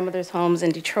 their grandmother's homes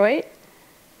in Detroit.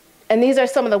 And these are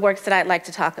some of the works that I'd like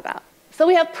to talk about. So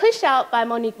we have Push Out by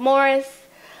Monique Morris,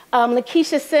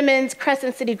 Lakeisha Simmons,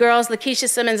 Crescent City Girls. Lakeisha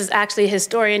Simmons is actually a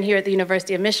historian here at the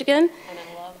University of Michigan.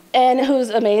 And who's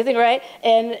amazing, right?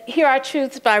 And Here Are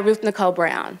Truths by Ruth Nicole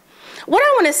Brown. What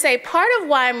I want to say, part of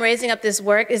why I'm raising up this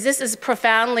work is this is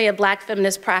profoundly a Black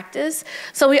feminist practice.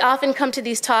 So we often come to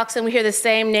these talks and we hear the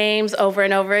same names over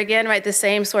and over again, right? The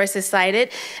same sources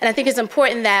cited. And I think it's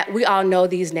important that we all know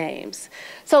these names.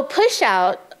 So Push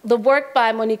Out, the work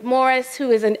by Monique Morris,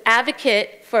 who is an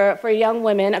advocate for young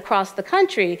women across the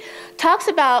country, talks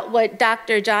about what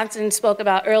Dr. Johnson spoke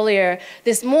about earlier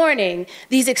this morning,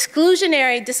 these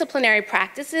exclusionary disciplinary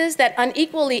practices that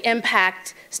unequally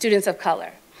impact students of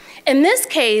color. In this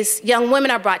case, young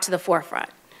women are brought to the forefront.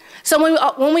 So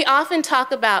when we often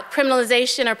talk about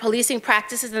criminalization or policing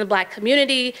practices in the Black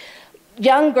community,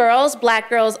 young girls, Black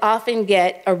girls, often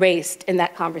get erased in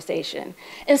that conversation.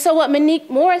 And so what Monique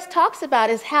Morris talks about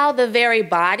is how the very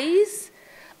bodies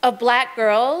of Black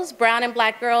girls, brown and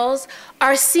Black girls,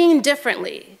 are seen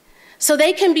differently. So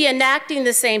they can be enacting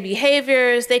the same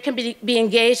behaviors, they can be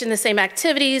engaged in the same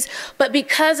activities, but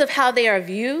because of how they are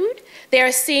viewed, they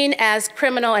are seen as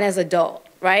criminal and as adult,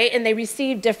 right? And they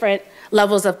receive different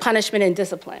levels of punishment and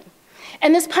discipline.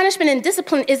 And this punishment and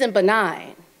discipline isn't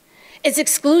benign. It's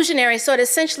exclusionary, so it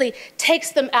essentially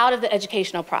takes them out of the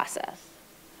educational process.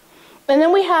 And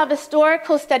then we have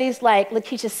historical studies like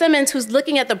Lakeisha Simmons, who's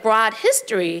looking at the broad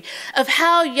history of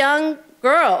how young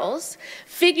girls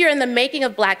figure in the making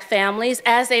of Black families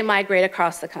as they migrate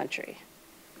across the country.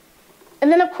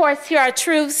 And then, of course, Here Are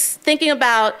Truths, thinking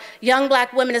about young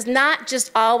Black women as not just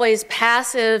always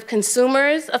passive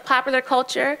consumers of popular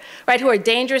culture, right, who are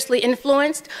dangerously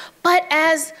influenced, but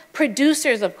as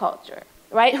producers of culture,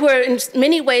 right, who are in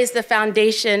many ways the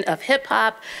foundation of hip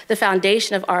hop, the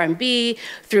foundation of R&B,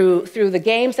 through the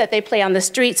games that they play on the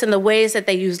streets and the ways that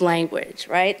they use language,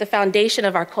 right, the foundation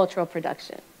of our cultural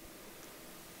production.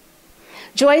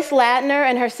 Joyce Ladner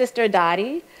and her sister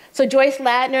Dottie. So Joyce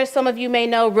Ladner, some of you may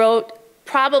know, wrote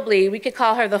probably, we could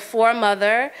call her the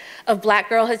foremother of Black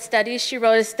girlhood studies. She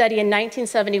wrote a study in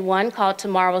 1971 called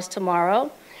Tomorrow's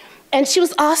Tomorrow. And she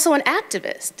was also an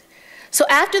activist. So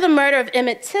after the murder of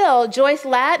Emmett Till, Joyce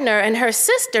Ladner and her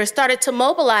sister started to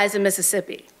mobilize in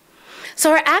Mississippi.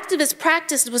 So her activist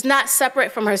practice was not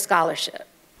separate from her scholarship.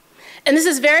 And this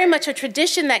is very much a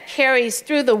tradition that carries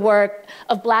through the work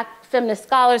of Black feminist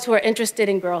scholars who are interested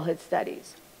in girlhood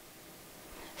studies.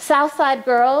 Southside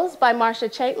Girls by Marcia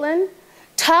Chaitlin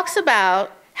talks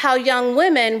about how young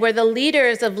women were the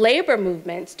leaders of labor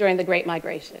movements during the Great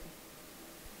Migration.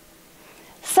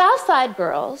 Southside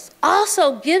Girls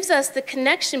also gives us the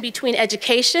connection between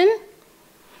education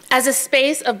as a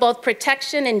space of both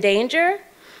protection and danger,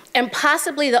 and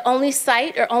possibly the only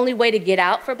site or only way to get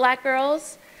out for Black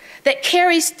girls, that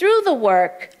carries through the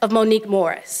work of Monique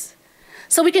Morris.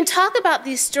 So we can talk about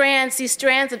these strands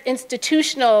of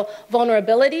institutional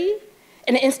vulnerability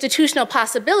and institutional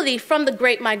possibility from the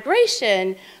Great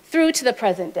Migration through to the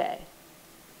present day.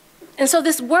 And so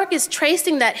this work is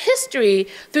tracing that history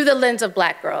through the lens of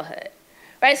Black girlhood,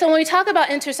 right? So when we talk about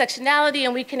intersectionality,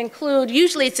 and we can include,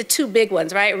 usually it's the two big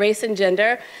ones, right? Race and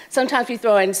gender. Sometimes we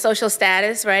throw in social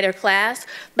status, right, or class.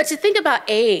 But to think about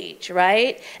age,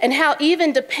 right? And how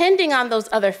even depending on those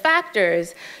other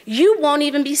factors, you won't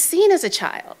even be seen as a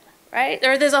child, right?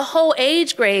 Or there's a whole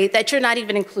age grade that you're not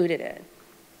even included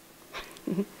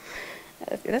in.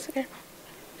 That's okay.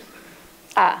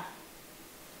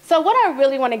 So what I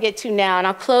really want to get to now, and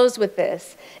I'll close with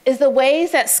this, is the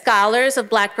ways that scholars of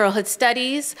Black girlhood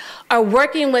studies are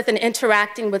working with and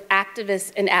interacting with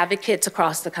activists and advocates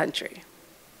across the country.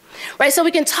 Right, so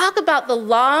we can talk about the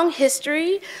long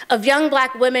history of young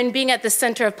Black women being at the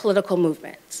center of political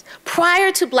movements,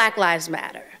 prior to Black Lives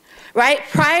Matter, right?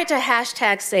 Prior to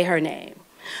hashtag Say Her Name.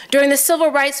 During the civil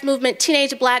rights movement,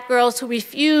 teenage Black girls who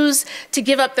refused to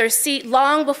give up their seat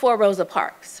long before Rosa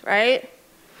Parks, right?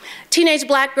 Teenage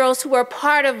Black girls who were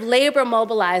part of labor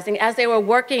mobilizing as they were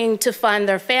working to fund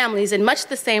their families in much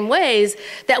the same ways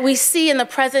that we see in the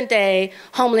present day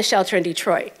homeless shelter in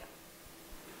Detroit.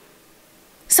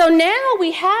 So now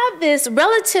we have this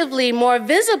relatively more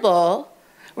visible,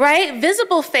 right,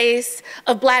 visible face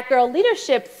of Black girl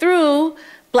leadership through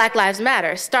Black Lives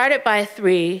Matter, started by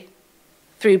three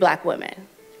Black women,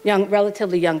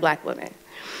 relatively young Black women.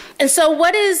 And so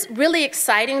what is really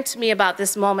exciting to me about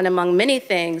this moment, among many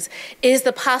things, is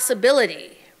the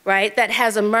possibility, right, that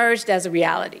has emerged as a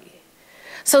reality.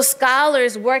 So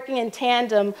scholars working in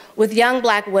tandem with young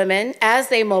Black women as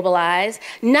they mobilize,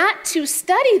 not to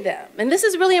study them, and this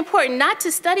is really important, not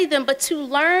to study them, but to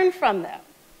learn from them.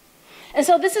 And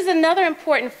so this is another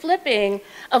important flipping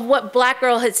of what Black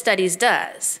girlhood studies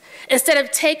does. Instead of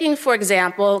taking, for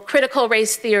example, critical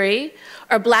race theory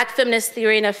or Black feminist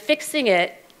theory and affixing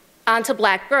it onto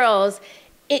Black girls,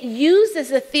 it uses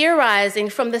the theorizing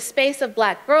from the space of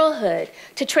Black girlhood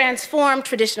to transform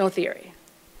traditional theory.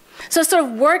 So sort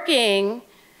of working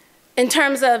in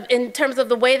terms of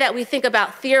the way that we think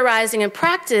about theorizing and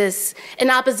practice in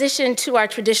opposition to our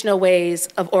traditional ways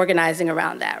of organizing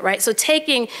around that, right? So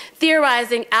taking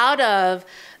theorizing out of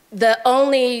the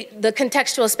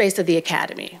contextual space of the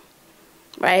academy,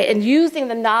 right? And using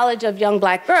the knowledge of young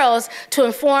Black girls to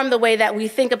inform the way that we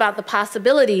think about the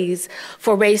possibilities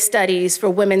for race studies, for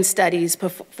women's studies,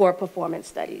 for performance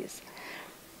studies.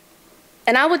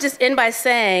 And I would just end by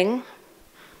saying,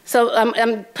 so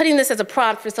I'm putting this as a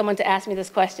prompt for someone to ask me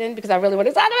this question because I really want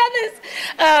to talk about this.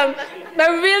 I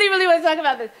really, really want to talk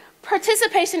about this.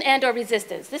 Participation and/or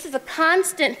resistance. This is a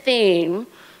constant theme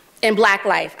in Black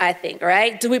life, I think,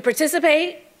 right? Do we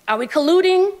participate? Are we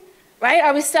colluding? Right?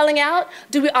 Are we selling out?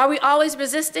 Are we always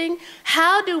resisting?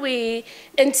 How do we,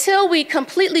 until we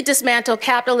completely dismantle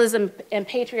capitalism and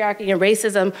patriarchy and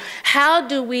racism, how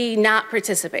do we not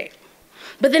participate?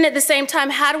 But then at the same time,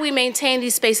 how do we maintain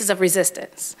these spaces of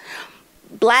resistance?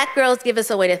 Black girls give us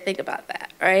a way to think about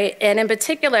that, right? And in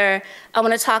particular, I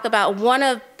want to talk about one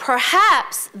of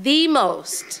perhaps the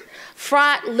most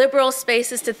fraught liberal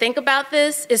spaces to think about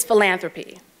this is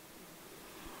philanthropy.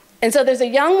 And so there's a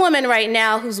young woman right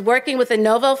now who's working with the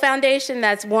Novo Foundation,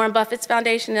 that's Warren Buffett's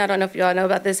foundation. I don't know if you all know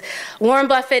about this. Warren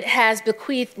Buffett has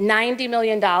bequeathed $90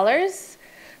 million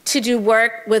to do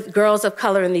work with girls of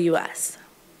color in the US.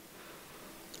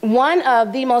 One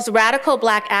of the most radical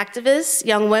Black activists,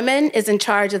 young women, is in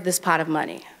charge of this pot of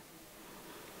money.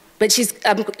 But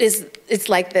it's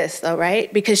like this though,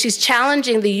 right? Because she's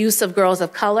challenging the use of girls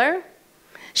of color.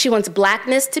 She wants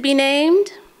Blackness to be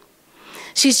named.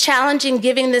 She's challenging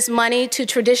giving this money to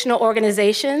traditional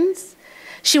organizations.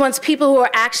 She wants people who are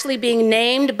actually being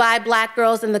named by Black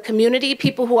girls in the community,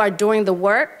 people who are doing the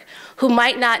work, who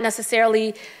might not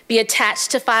necessarily be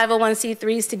attached to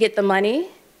 501c3s to get the money.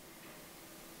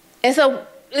 And so,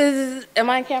 am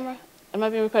I on camera? Am I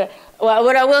being recorded? Well,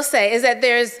 what I will say is that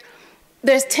there's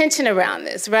there's tension around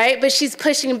this, right? But she's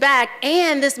pushing back,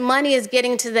 and this money is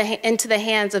getting into the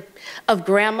hands of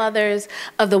grandmothers,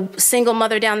 of the single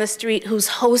mother down the street who's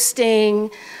hosting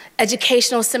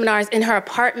educational seminars in her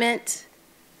apartment,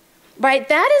 right?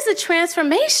 That is a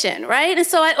transformation, right? And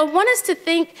so I want us to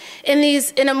think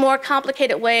in a more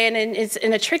complicated way and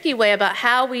in a tricky way about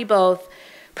how we both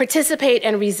participate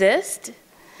and resist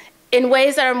in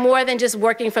ways that are more than just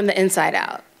working from the inside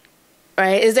out.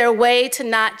 Right? Is there a way to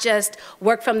not just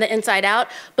work from the inside out,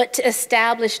 but to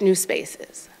establish new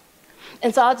spaces?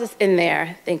 And so I'll just end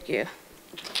there. Thank you.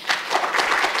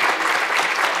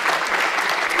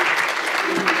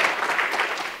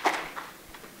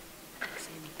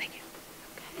 Thank you.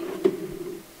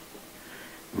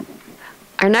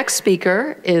 Our next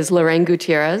speaker is Lorraine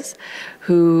Gutierrez,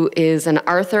 who is an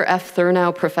Arthur F.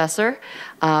 Thurnow Professor,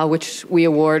 which we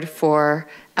award for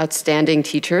outstanding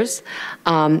teachers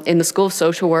in the School of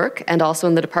Social Work and also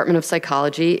in the Department of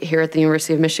Psychology here at the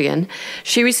University of Michigan.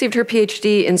 She received her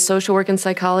PhD in Social Work and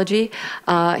Psychology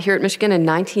here at Michigan in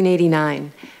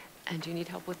 1989. And do you need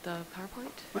help with the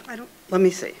PowerPoint? Well, let me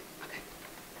see. Okay.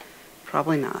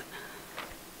 Probably not.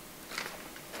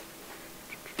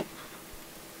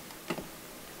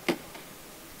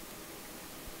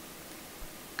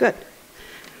 Good.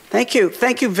 Thank you.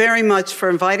 Thank you very much for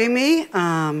inviting me.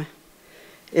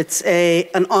 It's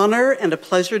an honor and a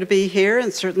pleasure to be here,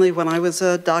 and certainly when I was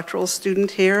a doctoral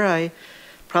student here, I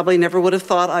probably never would have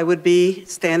thought I would be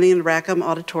standing in Rackham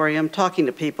Auditorium talking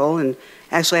to people and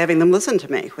actually having them listen to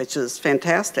me, which is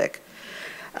fantastic.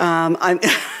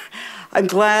 I'm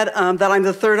glad that I'm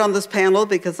the third on this panel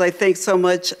because I think so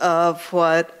much of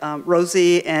what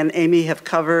Rosie and Aimee have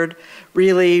covered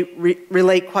really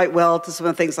relate quite well to some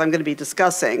of the things I'm going to be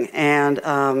discussing, and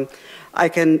I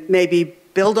can maybe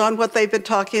build on what they've been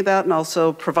talking about and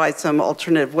also provide some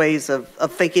alternative ways of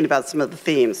thinking about some of the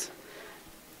themes.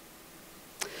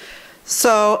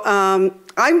 So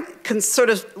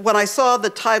when I saw the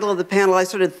title of the panel, I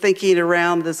started thinking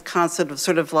around this concept of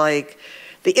sort of like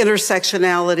the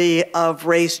intersectionality of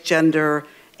race, gender,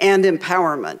 and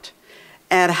empowerment,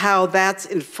 and how that's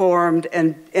informed,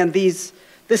 and this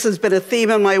has been a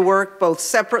theme in my work, both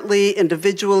separately,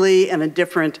 individually, and in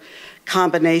different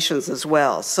combinations as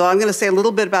well. So I'm going to say a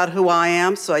little bit about who I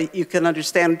am so you can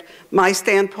understand my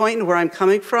standpoint and where I'm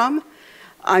coming from.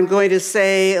 I'm going to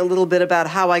say a little bit about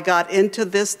how I got into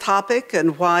this topic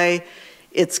and why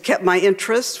it's kept my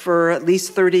interest for at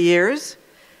least 30 years.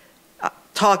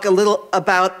 Talk a little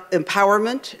about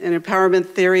empowerment and empowerment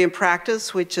theory and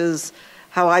practice, which is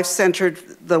how I've centered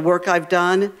the work I've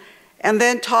done, and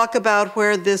then talk about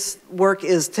where this work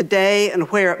is today and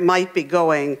where it might be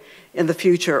going in the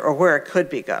future, or where it could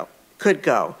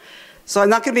go. So I'm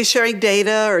not going to be sharing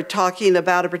data or talking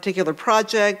about a particular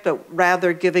project, but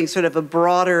rather giving sort of a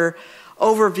broader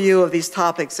overview of these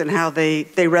topics and how they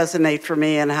resonate for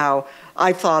me and how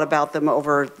I've thought about them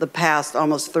over the past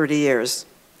almost 30 years.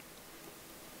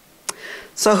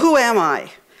 So who am I?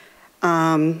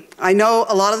 I know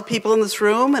a lot of the people in this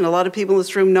room, and a lot of people in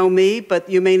this room know me, but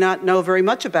you may not know very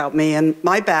much about me and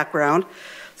my background.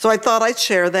 So I thought I'd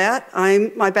share that.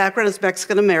 My background is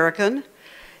Mexican-American,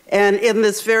 and in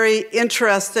this very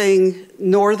interesting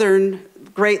northern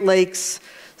Great Lakes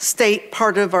state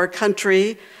part of our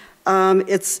country,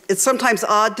 it's sometimes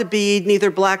odd to be neither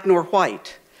black nor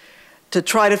white, to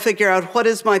try to figure out what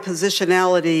is my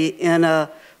positionality in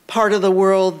a part of the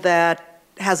world that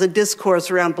has a discourse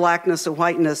around blackness and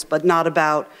whiteness, but not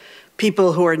about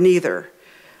people who are neither,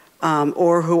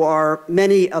 or who are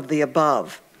many of the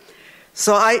above.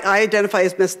 So I identify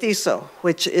as mestizo,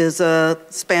 which is a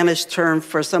Spanish term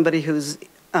for somebody who's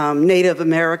Native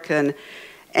American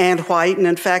and white, and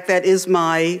in fact that is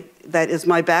my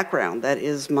background, that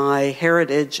is my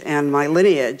heritage and my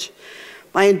lineage.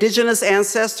 My indigenous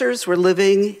ancestors were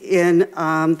living in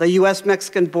the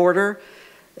US-Mexican border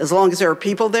as long as there are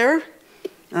people there,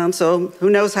 so who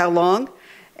knows how long.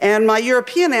 And my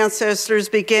European ancestors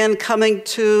began coming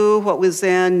to what was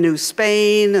then New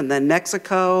Spain and then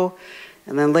Mexico,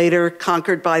 and then later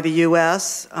conquered by the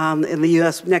US in the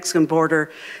US-Mexican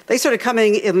border. They started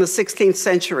coming in the 16th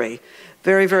century,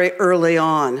 very, very early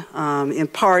on, in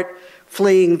part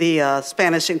fleeing the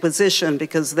Spanish Inquisition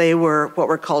because they were what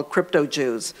were called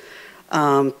crypto-Jews,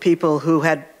 people who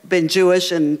had been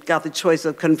Jewish and got the choice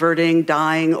of converting,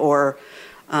 dying, or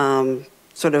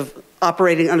sort of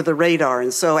operating under the radar.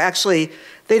 And so actually,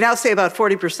 they now say about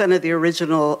 40% of the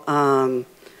original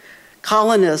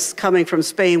colonists coming from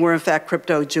Spain were in fact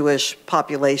crypto-Jewish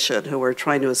population who were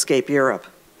trying to escape Europe.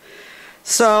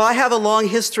 So I have a long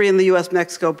history in the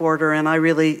US-Mexico border, and I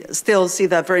really still see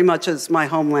that very much as my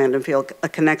homeland and feel a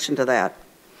connection to that.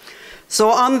 So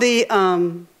on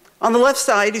the left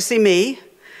side, you see me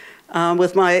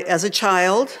as a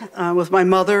child, with my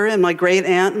mother and my great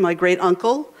aunt and my great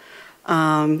uncle.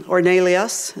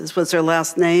 Ornelius was her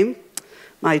last name.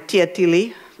 My tia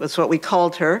Tili was what we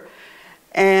called her.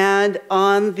 And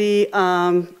on the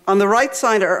right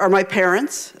side are my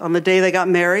parents. On the day they got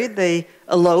married, they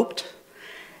eloped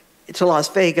to Las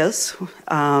Vegas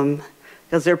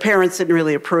because their parents didn't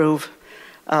really approve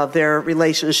of their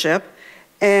relationship.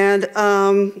 And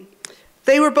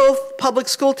they were both public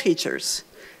school teachers.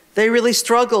 They really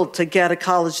struggled to get a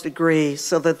college degree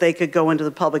so that they could go into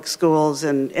the public schools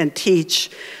and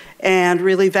teach, and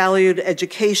really valued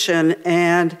education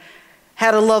and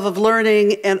had a love of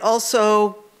learning, and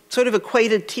also sort of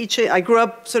equated teaching. I grew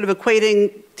up sort of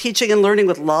equating teaching and learning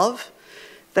with love.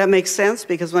 That makes sense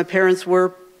because my parents were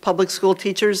public school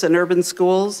teachers in urban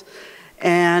schools.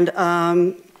 And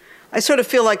I sort of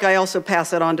feel like I also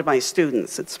pass it on to my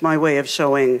students. It's my way of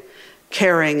showing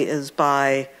caring is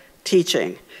by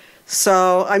teaching.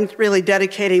 So I'm really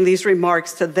dedicating these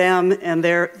remarks to them and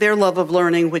their love of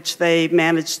learning, which they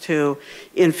managed to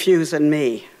infuse in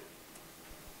me.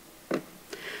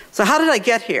 So how did I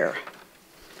get here?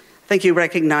 I think you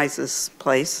recognize this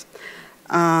place.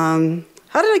 How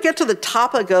did I get to the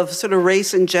topic of sort of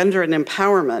race and gender and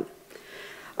empowerment?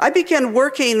 I began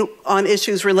working on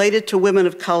issues related to women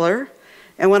of color.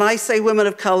 And when I say women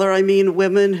of color, I mean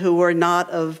women who are not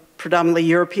of predominantly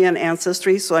European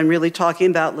ancestry. So I'm really talking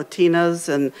about Latinas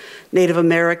and Native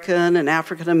American and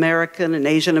African American and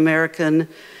Asian American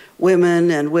women,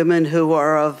 and women who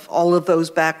are of all of those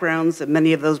backgrounds, and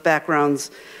many of those backgrounds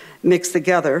mixed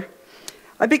together.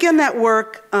 I began that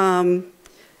work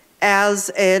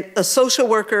as a social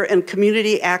worker and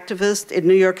community activist in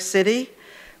New York City,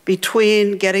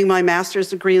 between getting my master's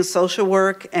degree in social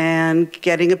work and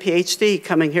getting a PhD,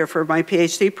 coming here for my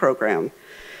PhD program.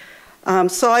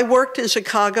 So I worked in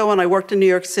Chicago and I worked in New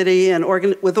York City and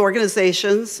with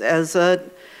organizations as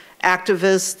an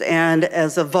activist and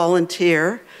as a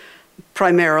volunteer,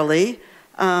 primarily.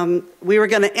 We were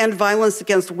going to end violence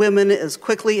against women as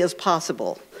quickly as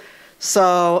possible.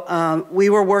 So we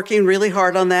were working really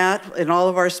hard on that in all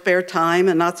of our spare time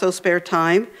and not so spare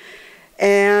time.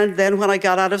 And then when I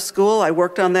got out of school, I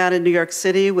worked on that in New York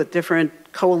City with different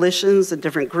coalitions and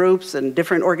different groups and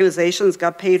different organizations,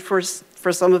 got paid for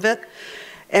some of it,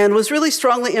 and was really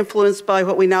strongly influenced by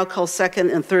what we now call second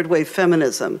and third wave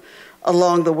feminism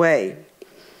along the way.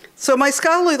 So my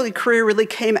scholarly career really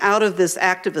came out of this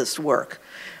activist work.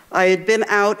 I had been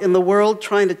out in the world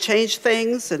trying to change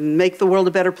things and make the world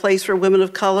a better place for women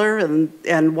of color,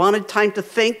 and wanted time to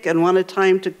think and wanted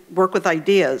time to work with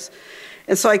ideas.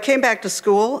 And so I came back to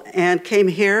school and came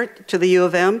here to the U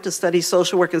of M to study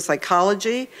social work and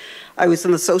psychology. I was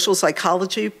in the social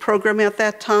psychology program at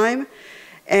that time.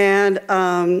 And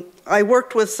I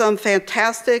worked with some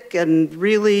fantastic and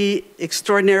really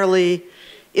extraordinarily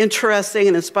interesting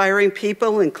and inspiring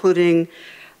people, including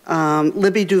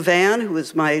Libby Duvan, who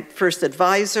was my first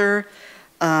advisor,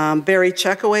 Barry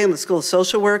Checkaway in the School of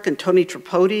Social Work, and Tony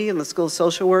Tripodi in the School of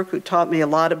Social Work, who taught me a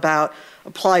lot about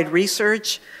applied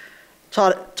research.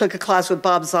 Took a class with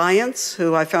Bob Zients,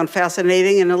 who I found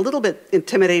fascinating and a little bit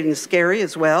intimidating and scary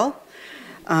as well.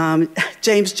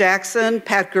 James Jackson,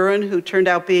 Pat Gurin, who turned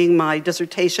out being my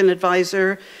dissertation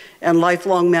advisor and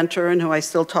lifelong mentor, and who I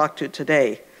still talk to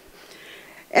today.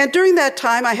 And during that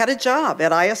time, I had a job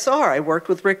at ISR. I worked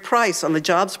with Rick Price on the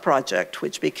Jobs Project,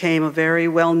 which became a very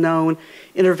well-known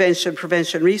intervention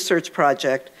prevention research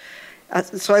project.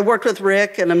 So I worked with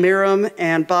Rick and Amiram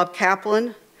and Bob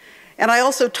Kaplan. And I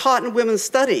also taught in women's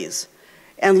studies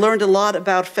and learned a lot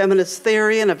about feminist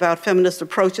theory and about feminist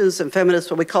approaches and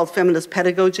what we called feminist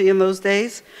pedagogy in those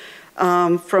days,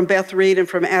 from Beth Reed and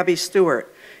from Abby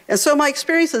Stewart. And so my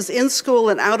experiences in school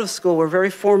and out of school were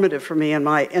very formative for me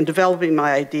in developing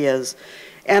my ideas.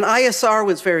 And ISR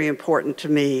was very important to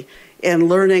me in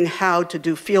learning how to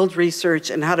do field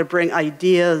research and how to bring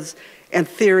ideas and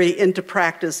theory into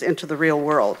practice, into the real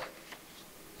world.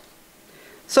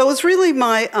 So it was really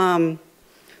my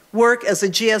work as a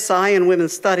GSI in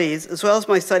women's studies, as well as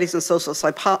my studies in social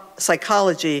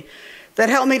psychology, that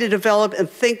helped me to develop and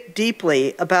think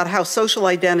deeply about how social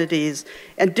identities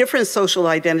and different social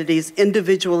identities,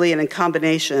 individually and in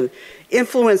combination,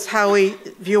 influence how we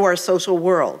view our social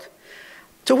world.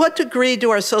 To what degree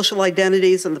do our social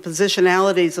identities and the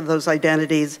positionalities of those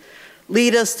identities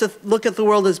lead us to look at the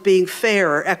world as being fair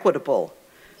or equitable?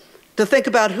 To think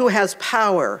about who has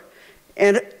power,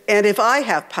 and if I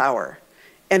have power,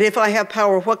 and if I have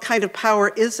power, what kind of power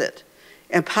is it?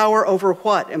 And power over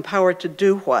what? And power to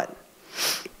do what?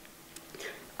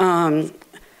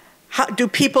 do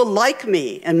people like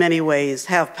me in many ways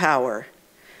have power?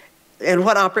 And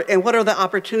what are the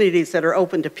opportunities that are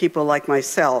open to people like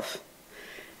myself?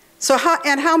 So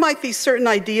how might these certain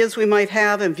ideas we might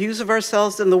have and views of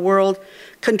ourselves in the world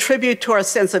contribute to our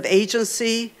sense of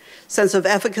agency, sense of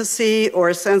efficacy, or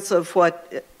a sense of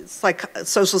what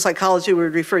social psychology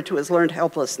would refer to as learned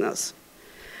helplessness?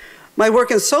 My work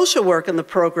in social work in the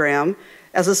program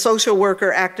as a social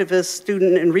worker, activist,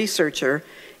 student, and researcher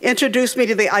introduced me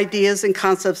to the ideas and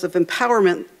concepts of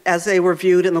empowerment as they were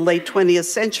viewed in the late 20th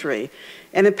century.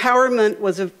 And empowerment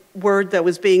was a word that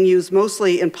was being used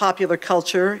mostly in popular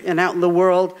culture and out in the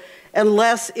world, and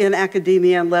less in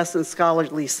academia and less in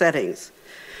scholarly settings.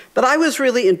 But I was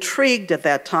really intrigued at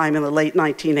that time in the late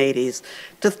 1980s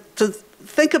to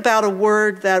think about a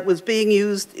word that was being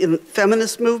used in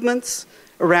feminist movements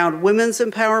around women's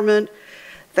empowerment,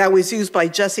 that was used by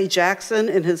Jesse Jackson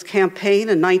in his campaign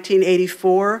in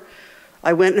 1984.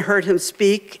 I went and heard him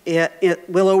speak at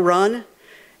Willow Run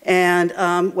and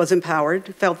was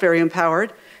empowered, felt very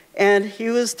empowered. And he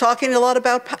was talking a lot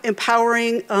about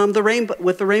empowering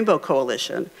with the Rainbow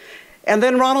Coalition. And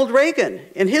then Ronald Reagan,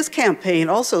 in his campaign,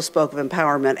 also spoke of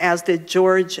empowerment, as did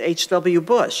George H.W.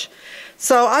 Bush.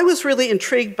 So I was really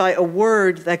intrigued by a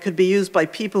word that could be used by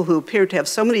people who appeared to have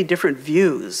so many different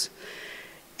views,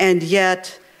 and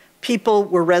yet people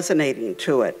were resonating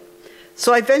to it.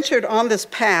 So I ventured on this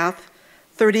path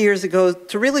 30 years ago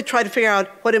to really try to figure out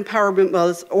what empowerment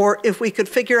was, or if we could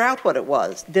figure out what it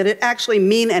was. Did it actually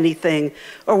mean anything,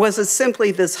 or was it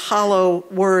simply this hollow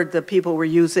word that people were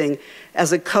using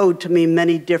as a code to mean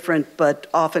many different but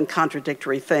often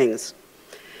contradictory things?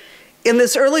 In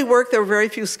this early work, there were very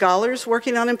few scholars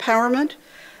working on empowerment,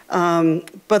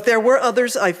 but there were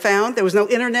others I found. There was no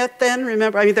internet then,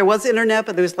 remember? I mean, there was internet,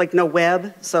 but there was like no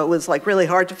web, so it was like really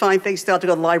hard to find things. You still had to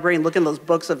go to the library and look in those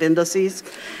books of indices.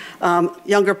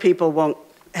 Younger people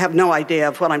have no idea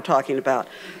of what I'm talking about.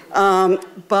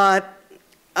 But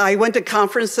I went to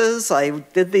conferences, I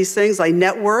did these things, I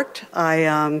networked,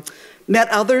 I met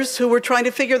others who were trying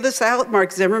to figure this out.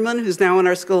 Mark Zimmerman, who's now in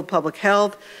our School of Public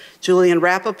Health, Julian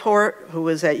Rappaport, who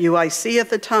was at UIC at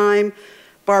the time,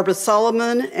 Barbara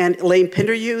Solomon and Elaine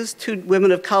Pinderhughes, two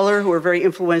women of color who were very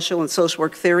influential in social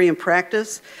work theory and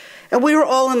practice. And we were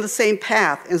all on the same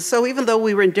path. And so even though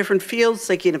we were in different fields,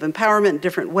 thinking of empowerment in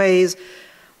different ways,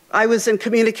 I was in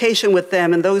communication with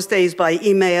them in those days by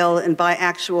email and by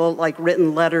actual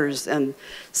written letters and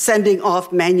sending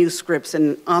off manuscripts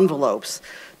and envelopes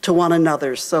to one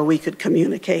another so we could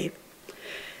communicate.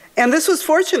 And this was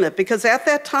fortunate because at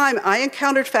that time I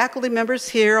encountered faculty members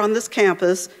here on this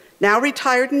campus, now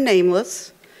retired and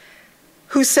nameless,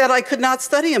 who said I could not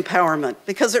study empowerment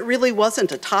because it really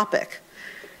wasn't a topic.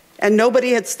 And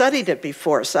nobody had studied it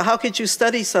before. So how could you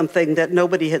study something that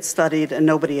nobody had studied and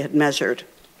nobody had measured?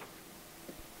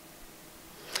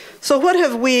 So what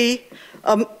have we,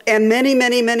 and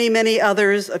many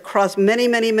others across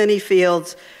many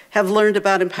fields have learned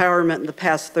about empowerment in the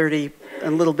past 30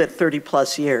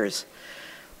 plus years?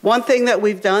 One thing that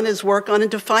we've done is work on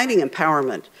defining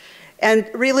empowerment and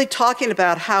really talking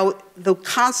about how the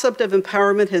concept of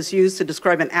empowerment is used to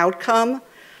describe an outcome,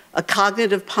 a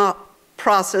cognitive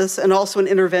process, and also an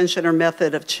intervention or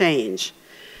method of change.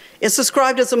 It's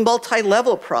described as a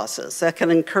multi-level process that can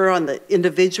occur on the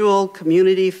individual,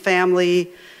 community,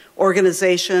 family,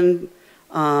 organization,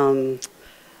 on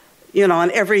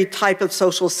every type of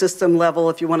social system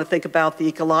level, if you want to think about the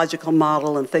ecological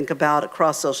model and think about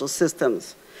across social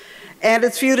systems. And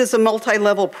it's viewed as a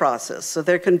multi-level process, so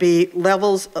there can be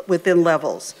levels within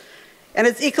levels. And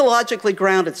it's ecologically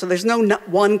grounded, so there's no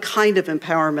one kind of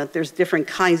empowerment. There's different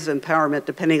kinds of empowerment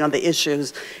depending on the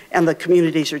issues and the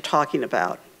communities you're talking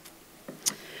about.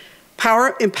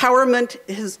 Empowerment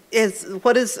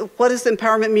what does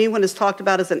empowerment mean when it's talked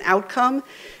about as an outcome?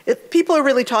 People are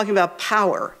really talking about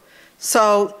power.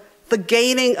 So the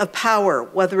gaining of power,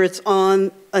 whether it's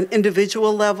on an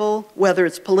individual level, whether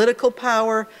it's political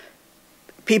power,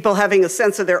 people having a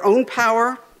sense of their own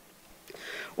power,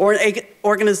 or an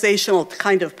organizational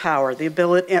kind of power, the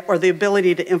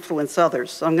ability to influence others.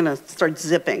 So I'm going to start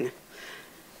zipping.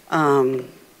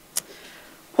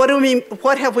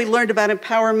 What have we learned about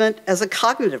empowerment as a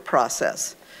cognitive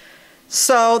process?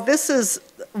 So this is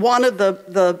one of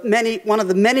the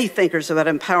many thinkers about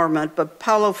empowerment, but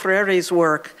Paulo Freire's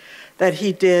work that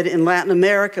he did in Latin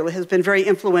America has been very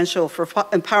influential for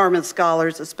empowerment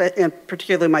scholars, and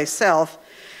particularly myself.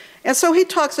 And so he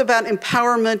talks about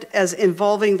empowerment as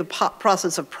involving the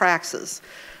process of praxis,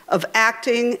 of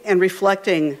acting and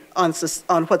reflecting on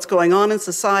what's going on in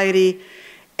society,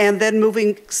 and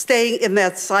then staying in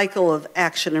that cycle of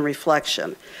action and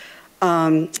reflection.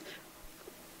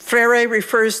 Freire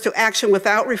refers to action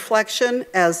without reflection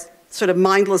as sort of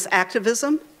mindless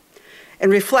activism,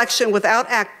 and reflection without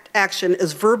action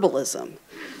is verbalism.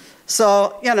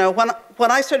 So, you know,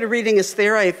 when I started reading his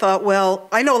theory, I thought, well,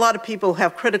 I know a lot of people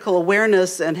have critical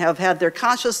awareness and have had their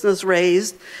consciousness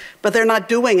raised, but they're not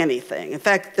doing anything. In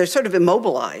fact, they're sort of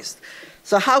immobilized.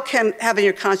 So how can having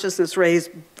your consciousness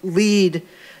raised lead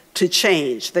to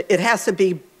change? It has to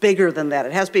be bigger than that.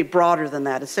 It has to be broader than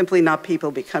that. It's simply not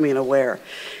people becoming aware.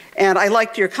 And I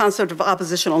liked your concept of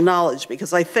oppositional knowledge,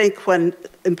 because I think when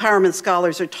empowerment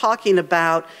scholars are talking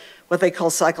about what they call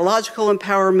psychological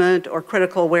empowerment or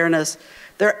critical awareness,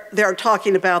 they're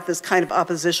talking about this kind of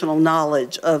oppositional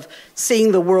knowledge of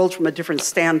seeing the world from a different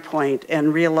standpoint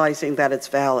and realizing that it's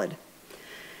valid.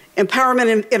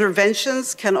 Empowerment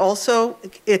interventions can also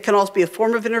be a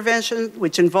form of intervention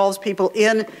which involves people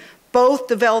in both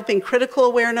developing critical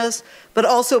awareness, but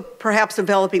also perhaps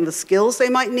developing the skills they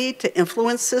might need to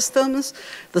influence systems,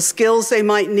 the skills they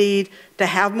might need to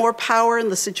have more power in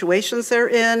the situations they're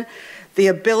in.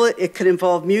 It could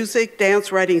involve music,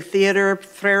 dance, writing, theater.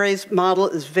 Freire's model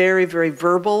is very, very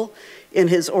verbal in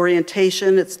his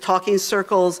orientation. It's talking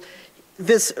circles.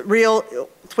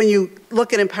 When you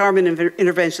look at empowerment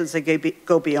interventions, they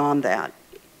go beyond that.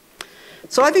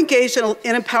 So I've engaged in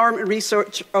empowerment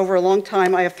research over a long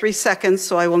time. I have 3 seconds,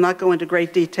 so I will not go into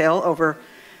great detail over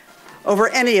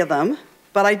any of them,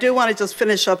 but I do want to just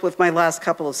finish up with my last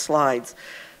couple of slides.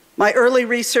 My early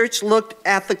research looked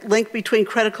at the link between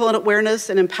critical awareness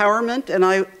and empowerment, and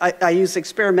I used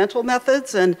experimental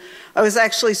methods, and I was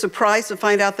actually surprised to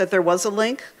find out that there was a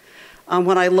link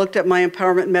when I looked at my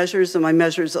empowerment measures and my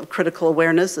measures of critical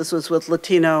awareness. This was with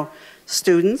Latino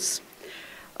students.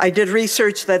 I did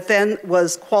research that then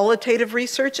was qualitative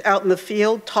research out in the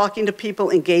field, talking to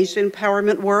people engaged in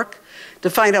empowerment work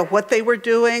to find out what they were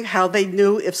doing, how they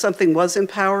knew if something was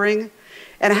empowering,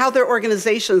 and how their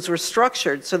organizations were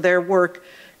structured so their work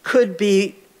could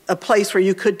be a place where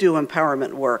you could do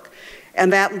empowerment work.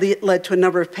 And that led to a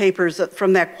number of papers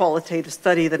from that qualitative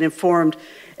study that informed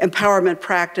empowerment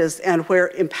practice and where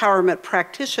empowerment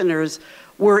practitioners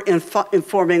were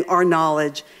informing our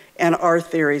knowledge and our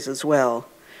theories as well.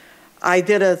 I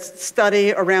did a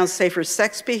study around safer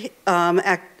sex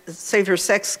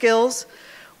skills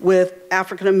with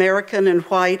African American and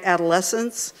white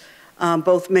adolescents,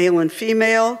 both male and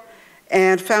female,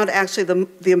 and found actually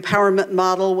the empowerment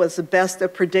model was the best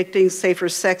at predicting safer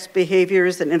sex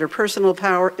behaviors and interpersonal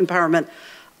empowerment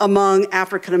among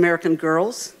African American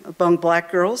girls, among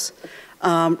Black girls,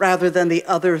 rather than the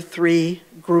other 3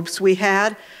 groups we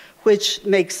had, which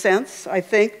makes sense, I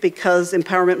think, because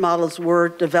empowerment models were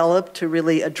developed to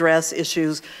really address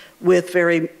issues with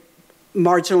very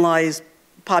marginalized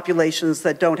populations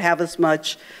that don't have as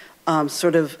much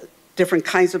sort of different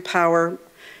kinds of power.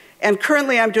 And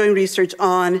currently I'm doing research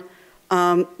on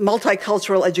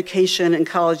multicultural education in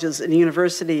colleges and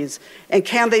universities, and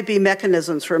can they be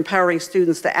mechanisms for empowering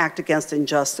students to act against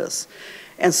injustice?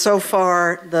 And so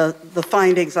far, the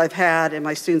findings I've had and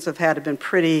my students have had have been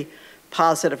pretty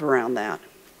positive around that.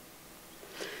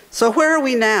 So where are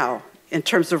we now in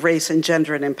terms of race and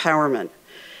gender and empowerment?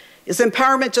 Is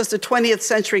empowerment just a 20th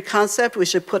century concept we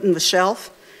should put in the shelf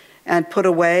and put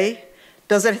away?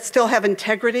 Does it still have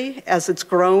integrity as it's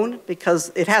grown,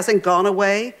 because it hasn't gone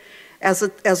away as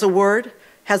a word?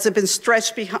 Has it been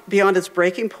stretched beyond its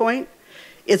breaking point?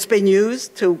 It's been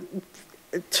used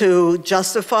to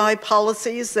justify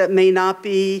policies that may not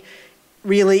be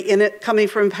really coming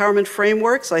from empowerment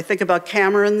frameworks. I think about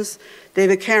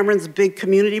David Cameron's big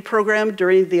community program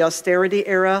during the austerity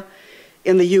era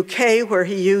in the UK, where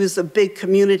he used a big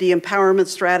community empowerment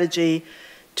strategy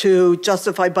to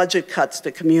justify budget cuts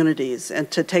to communities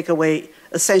and to take away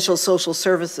essential social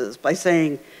services by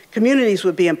saying communities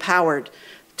would be empowered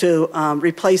to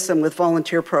replace them with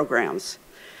volunteer programs.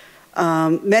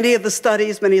 Many of the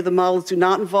studies, many of the models do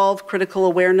not involve critical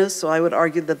awareness, so I would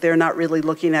argue that they're not really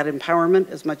looking at empowerment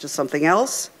as much as something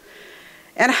else.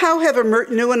 And how have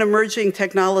new and emerging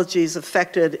technologies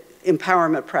affected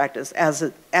empowerment practice as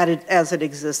it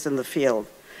exists in the field?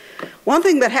 One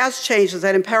thing that has changed is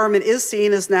that empowerment is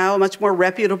seen as now a much more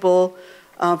reputable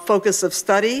focus of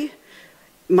study.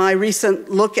 My recent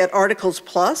look at Articles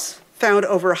Plus found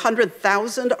over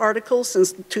 100,000 articles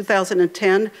since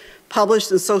 2010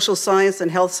 published in social science and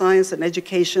health science and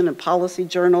education and policy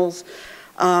journals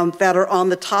that are on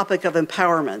the topic of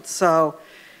empowerment. So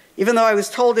even though I was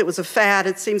told it was a fad,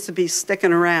 it seems to be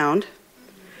sticking around.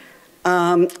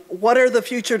 What are the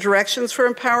future directions for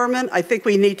empowerment? I think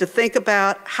we need to think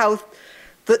about how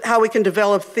we can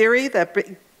develop theory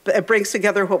that brings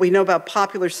together what we know about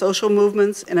popular social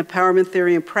movements and empowerment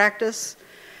theory and practice.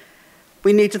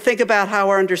 We need to think about how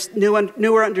our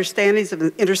newer understandings of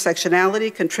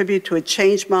intersectionality contribute to a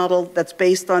change model that's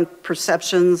based on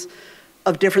perceptions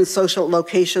of different social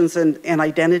locations and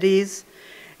identities.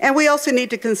 And we also need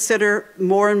to consider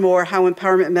more and more how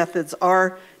empowerment methods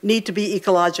need to be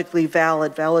ecologically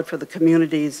valid for the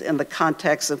communities and the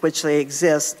contexts in which they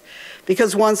exist,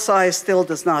 because one size still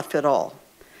does not fit all.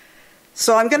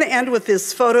 So I'm going to end with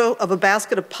this photo of a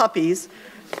basket of puppies.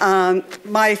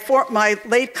 My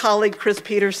late colleague, Chris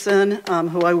Peterson,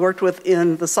 who I worked with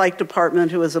in the psych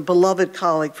department, who is a beloved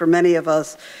colleague for many of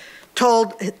us,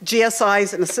 told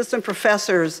GSIs and assistant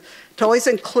professors to always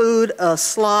include a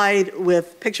slide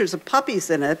with pictures of puppies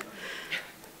in it,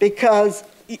 because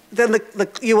then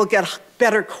you will get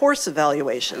better course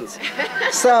evaluations.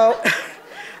 So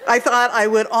I thought I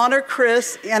would honor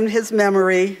Chris and his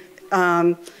memory,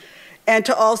 and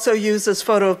to also use this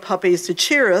photo of puppies to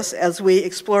cheer us as we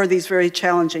explore these very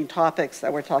challenging topics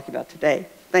that we're talking about today.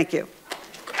 Thank you.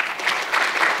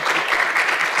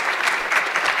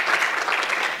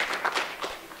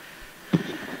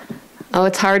 Oh,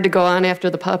 it's hard to go on after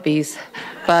the puppies,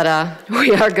 but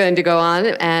we are going to go on,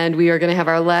 and we are going to have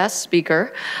our last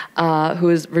speaker, who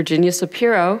is Virginia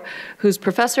Sapiro, who's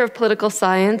Professor of Political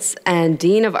Science and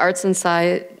Dean of Arts and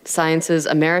Sciences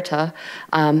Emerita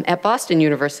at Boston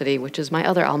University, which is my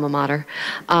other alma mater.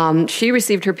 She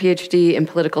received her PhD in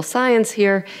political science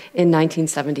here in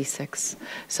 1976.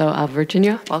 So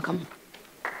Virginia, welcome.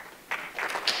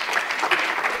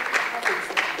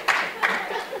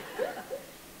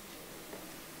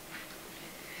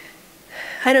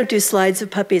 I don't do slides of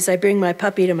puppies. I bring my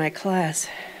puppy to my class.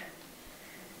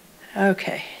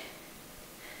 Okay.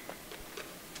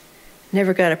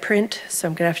 Never got a print, so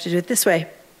I'm going to have to do it this way.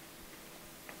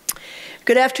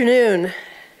 Good afternoon.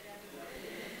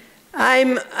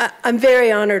 I'm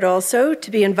very honored also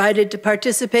to be invited to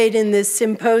participate in this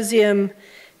symposium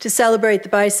to celebrate the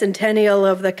bicentennial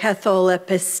of the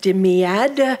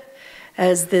Catholepistimiad,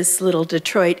 as this little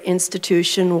Detroit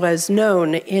institution was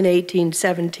known in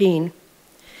 1817.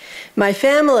 My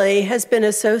family has been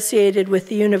associated with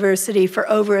the university for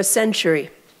over a century.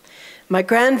 My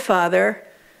grandfather,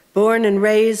 born and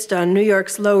raised on New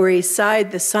York's Lower East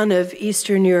Side, the son of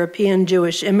Eastern European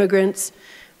Jewish immigrants,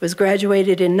 was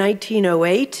graduated in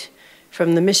 1908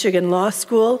 from the Michigan Law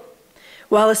School.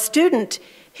 While a student,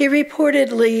 he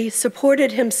reportedly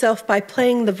supported himself by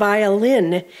playing the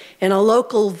violin in a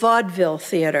local vaudeville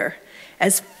theater.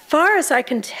 As far as I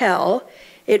can tell,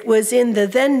 it was in the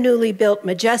then newly built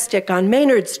Majestic on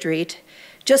Maynard Street,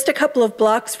 just a couple of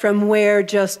blocks from where,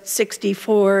 just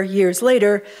 64 years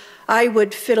later, I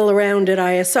would fiddle around at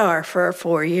ISR for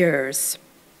 4 years.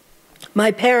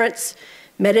 My parents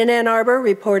met in Ann Arbor,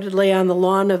 reportedly on the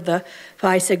lawn of the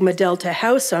Phi Sigma Delta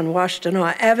House on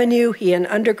Washtenaw Avenue, he an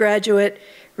undergraduate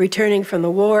returning from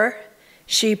the war,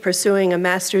 she pursuing a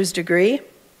master's degree.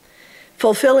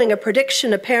 Fulfilling a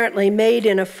prediction apparently made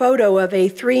in a photo of a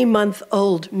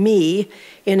 3-month-old me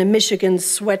in a Michigan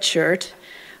sweatshirt,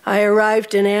 I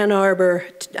arrived in Ann Arbor.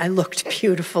 I looked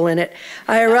beautiful in it.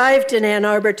 I arrived in Ann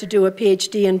Arbor to do a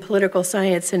PhD in political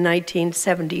science in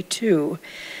 1972.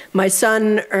 My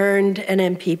son earned an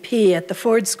MPP at the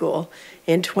Ford School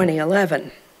in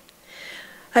 2011.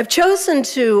 I've chosen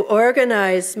to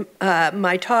organize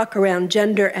my talk around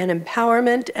gender and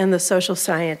empowerment and the social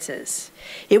sciences.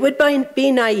 It would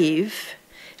be naive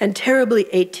and terribly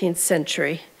 18th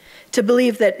century to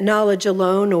believe that knowledge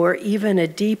alone, or even a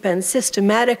deep and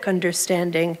systematic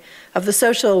understanding of the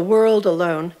social world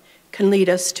alone, can lead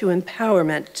us to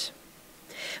empowerment.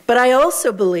 But I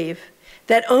also believe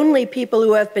that only people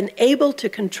who have been able to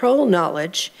control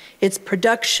knowledge, its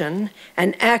production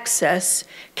and access,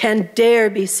 can dare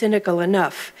be cynical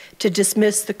enough to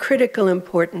dismiss the critical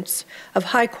importance of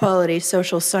high-quality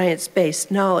social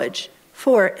science-based knowledge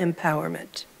for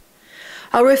empowerment.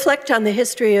 I'll reflect on the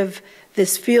history of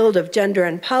this field of gender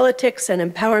and politics and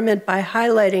empowerment by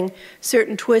highlighting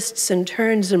certain twists and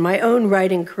turns in my own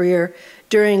writing career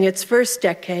during its first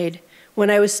decade, when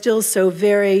I was still so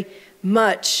very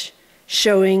much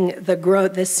showing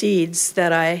the seeds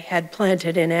that I had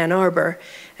planted in Ann Arbor.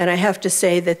 And I have to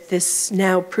say that this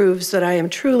now proves that I am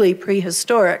truly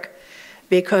prehistoric,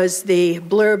 because the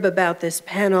blurb about this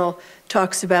panel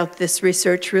talks about this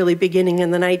research really beginning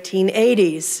in the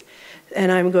 1980s, and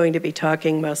I'm going to be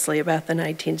talking mostly about the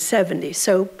 1970s,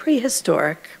 so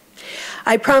prehistoric.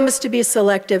 I promise to be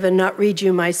selective and not read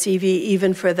you my CV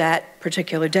even for that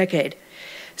particular decade.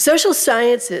 Social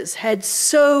sciences had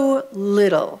so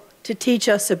little to teach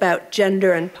us about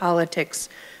gender and politics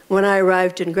when I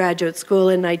arrived in graduate school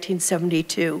in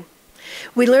 1972.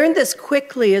 We learned this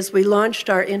quickly as we launched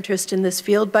our interest in this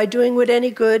field by doing what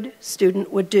any good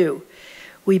student would do.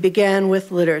 We began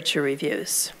with literature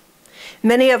reviews.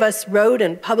 Many of us wrote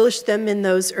and published them in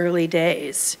those early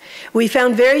days. We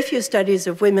found very few studies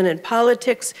of women in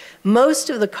politics. Most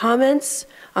of the comments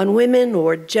on women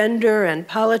or gender and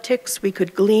politics we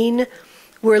could glean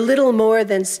were little more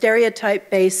than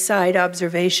stereotype-based side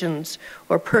observations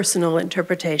or personal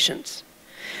interpretations.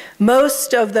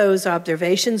 Most of those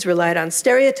observations relied on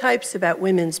stereotypes about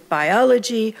women's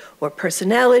biology or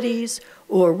personalities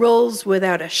or roles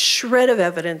without a shred of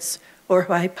evidence or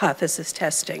hypothesis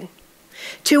testing.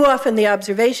 Too often the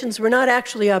observations were not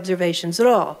actually observations at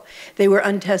all. They were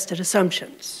untested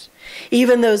assumptions.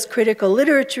 Even those critical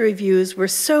literature reviews were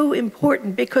so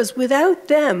important because without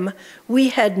them, we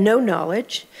had no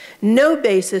knowledge, no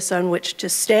basis on which to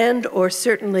stand or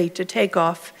certainly to take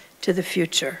off to the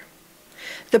future.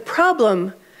 The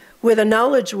problem with a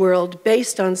knowledge world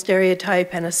based on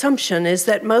stereotype and assumption is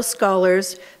that most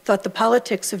scholars thought the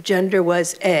politics of gender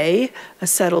was A, a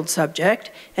settled subject,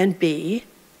 and B,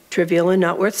 trivial and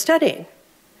not worth studying.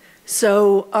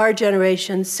 So our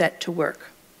generation set to work.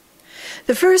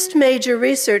 The first major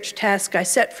research task I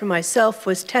set for myself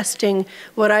was testing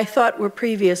what I thought were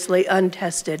previously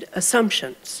untested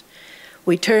assumptions.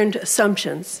 We turned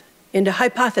assumptions into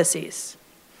hypotheses.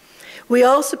 We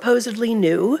all supposedly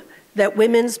knew that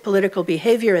women's political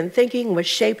behavior and thinking was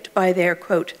shaped by their,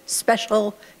 quote,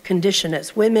 special condition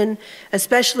as women,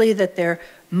 especially that they're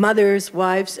mothers,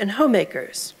 wives, and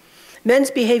homemakers.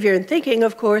 Men's behavior and thinking,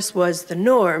 of course, was the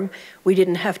norm. We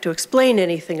didn't have to explain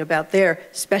anything about their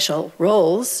special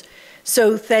roles.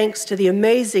 So thanks to the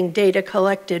amazing data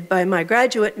collected by my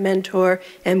graduate mentor,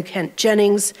 M. Kent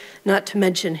Jennings, not to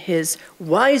mention his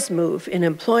wise move in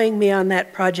employing me on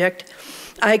that project,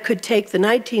 I could take the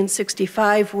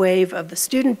 1965 wave of the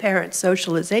student-parent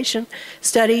socialization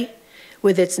study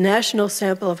with its national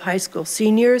sample of high school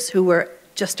seniors who were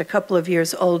just a couple of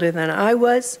years older than I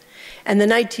was, and the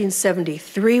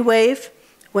 1973 wave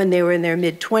when they were in their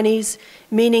mid-20s,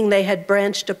 meaning they had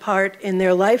branched apart in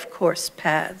their life course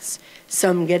paths,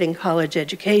 some getting college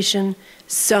education,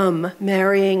 some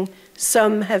marrying,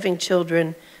 some having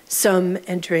children, some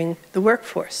entering the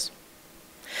workforce.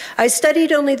 I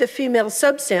studied only the female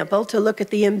subsample to look at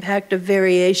the impact of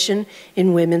variation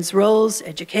in women's roles,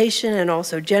 education, and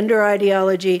also gender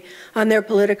ideology on their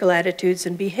political attitudes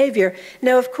and behavior.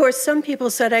 Now, of course, some people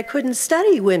said I couldn't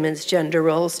study women's gender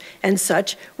roles and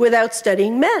such without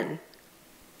studying men.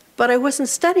 But I wasn't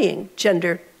studying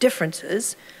gender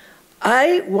differences.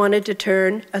 I wanted to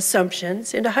turn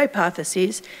assumptions into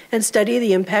hypotheses and study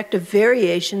the impact of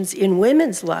variations in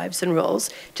women's lives and roles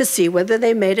to see whether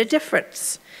they made a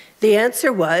difference. The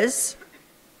answer was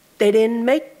they didn't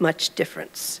make much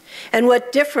difference. And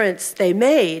what difference they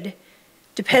made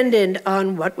depended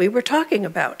on what we were talking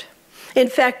about. In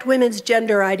fact, women's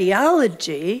gender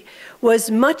ideology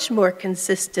was much more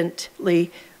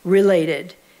consistently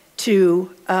related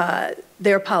to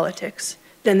their politics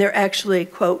than their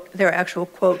actual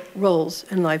quote roles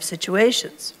and life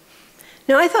situations.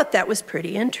 Now, I thought that was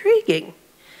pretty intriguing.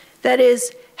 That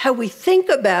is, how we think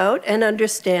about and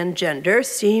understand gender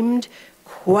seemed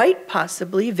quite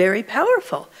possibly very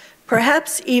powerful,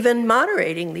 perhaps even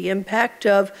moderating the impact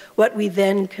of what we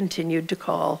then continued to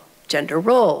call gender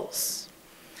roles.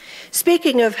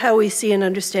 Speaking of how we see and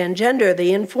understand gender,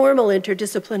 the informal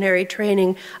interdisciplinary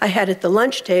training I had at the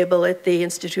lunch table at the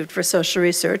Institute for Social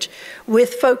Research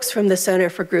with folks from the Center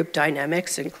for Group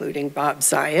Dynamics, including Bob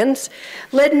Zions,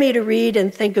 led me to read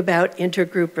and think about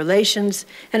intergroup relations,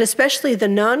 and especially the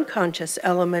non-conscious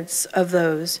elements of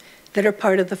those that are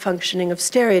part of the functioning of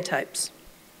stereotypes.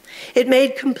 It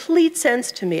made complete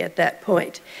sense to me at that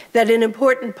point that an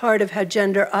important part of how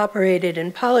gender operated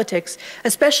in politics,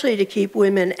 especially to keep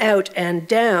women out and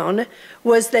down,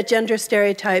 was that gender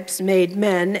stereotypes made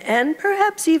men, and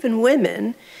perhaps even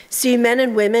women, see men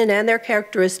and women and their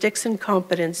characteristics and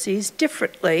competencies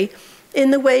differently in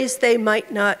the ways they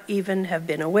might not even have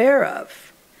been aware of.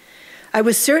 I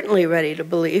was certainly ready to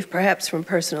believe, perhaps from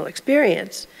personal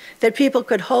experience, that people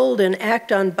could hold and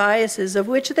act on biases of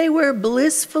which they were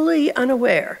blissfully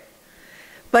unaware.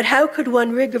 But how could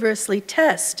one rigorously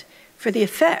test for the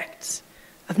effects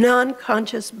of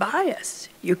non-conscious bias?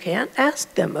 You can't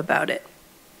ask them about it.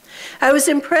 I was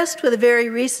impressed with a very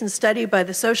recent study by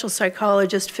the social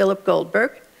psychologist Philip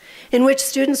Goldberg, in which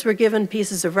students were given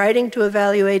pieces of writing to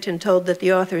evaluate and told that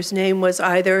the author's name was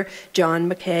either John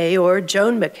McKay or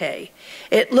Joan McKay.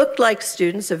 It looked like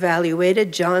students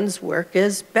evaluated John's work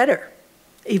as better,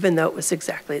 even though it was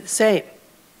exactly the same.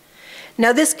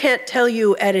 Now, this can't tell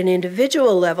you at an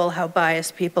individual level how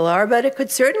biased people are, but it could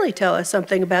certainly tell us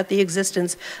something about the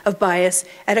existence of bias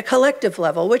at a collective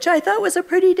level, which I thought was a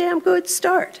pretty damn good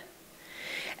start.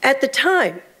 At the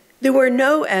time, there were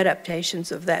no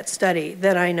adaptations of that study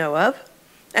that I know of,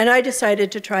 and I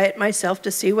decided to try it myself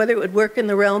to see whether it would work in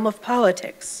the realm of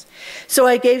politics. So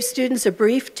I gave students a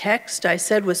brief text I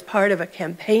said was part of a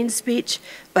campaign speech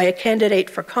by a candidate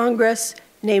for Congress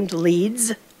named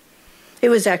Leeds. It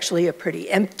was actually a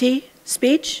pretty empty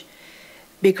speech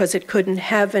because it couldn't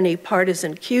have any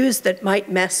partisan cues that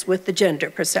might mess with the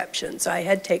gender perceptions. I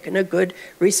had taken a good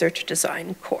research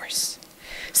design course.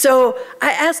 So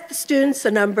I asked the students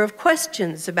a number of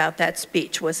questions about that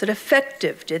speech. Was it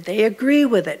effective? Did they agree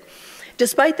with it?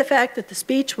 Despite the fact that the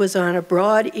speech was on a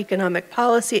broad economic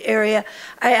policy area,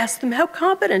 I asked them how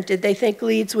competent did they think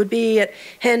Leeds would be at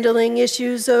handling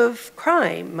issues of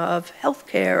crime, of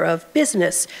healthcare, of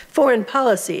business, foreign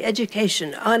policy,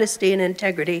 education, honesty and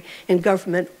integrity in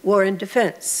government, war and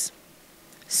defense,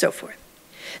 so forth.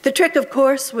 The trick, of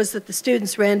course, was that the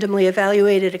students randomly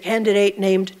evaluated a candidate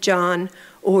named John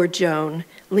or Joan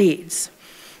Leeds.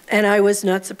 And I was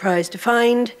not surprised to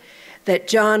find that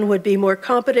John would be more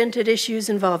competent at issues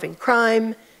involving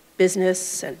crime,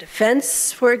 business, and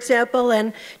defense, for example,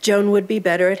 and Joan would be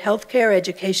better at healthcare,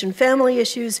 education, family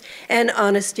issues, and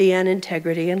honesty and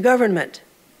integrity in government.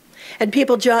 And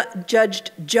people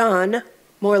judged John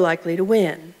more likely to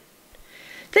win.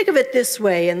 Think of it this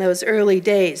way, in those early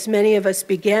days, many of us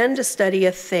began to study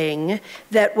a thing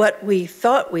that what we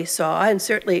thought we saw and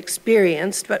certainly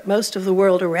experienced, but most of the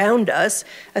world around us,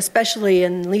 especially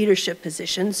in leadership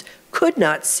positions, could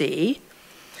not see,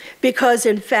 because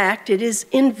in fact it is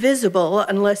invisible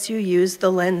unless you use the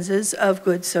lenses of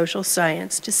good social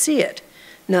science to see it.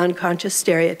 Non-conscious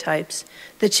stereotypes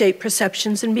that shape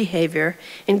perceptions and behavior,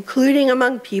 including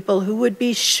among people who would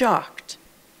be shocked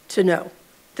to know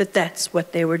that that's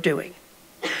what they were doing.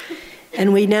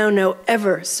 And we now know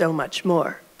ever so much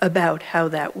more about how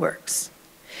that works.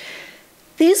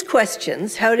 These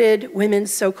questions, how did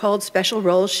women's so-called special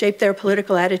roles shape their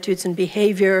political attitudes and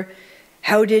behavior?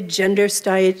 How did gender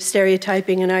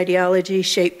stereotyping and ideology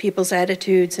shape people's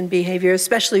attitudes and behavior,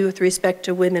 especially with respect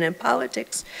to women in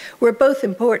politics, were both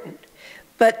important.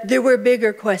 But there were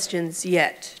bigger questions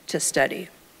yet to study.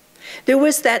 There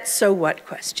was that so what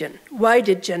question. Why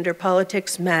did gender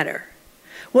politics matter?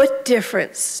 What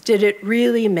difference did it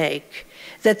really make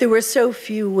that there were so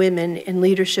few women in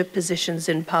leadership positions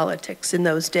in politics in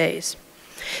those days?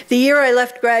 The year I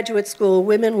left graduate school,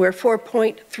 women were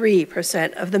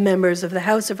 4.3% of the members of the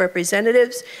House of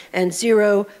Representatives and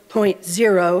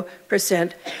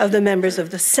 0.0% of the members of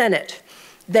the Senate.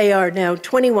 They are now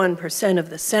 21% of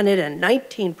the Senate and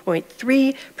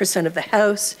 19.3% of the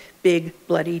House. Big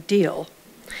bloody deal.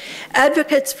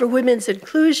 Advocates for women's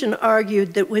inclusion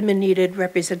argued that women needed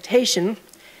representation.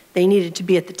 They needed to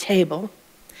be at the table.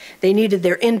 They needed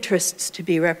their interests to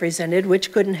be represented,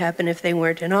 which couldn't happen if they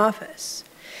weren't in office.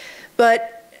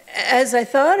 But as I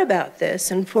thought about this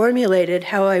and formulated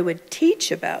how I would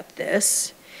teach about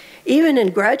this, even in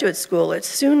graduate school, it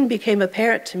soon became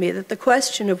apparent to me that the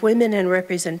question of women and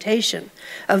representation,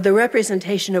 of the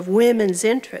representation of women's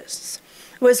interests,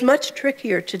 was much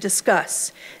trickier to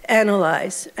discuss,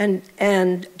 analyze,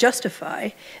 and justify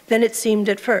than it seemed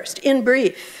at first. In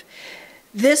brief,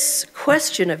 this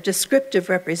question of descriptive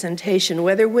representation,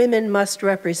 whether women must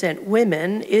represent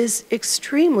women, is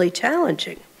extremely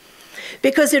challenging.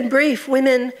 Because in brief,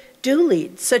 women do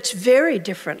lead such very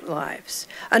different lives,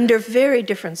 under very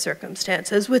different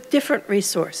circumstances, with different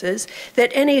resources,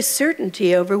 that any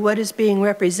certainty over what is being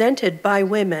represented by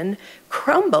women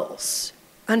crumbles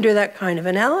under that kind of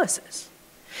analysis.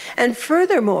 And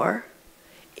furthermore,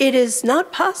 it is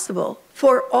not possible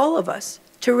for all of us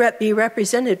to be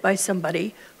represented by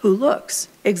somebody who looks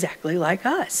exactly like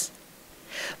us.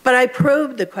 But I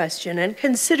probed the question and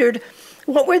considered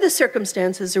what were the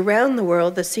circumstances around the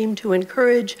world that seemed to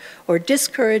encourage or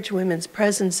discourage women's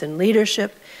presence in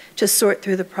leadership to sort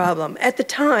through the problem. At the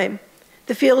time,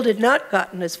 the field had not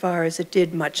gotten as far as it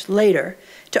did much later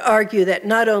to argue that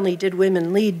not only did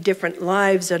women lead different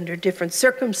lives under different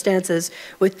circumstances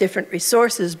with different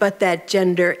resources, but that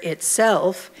gender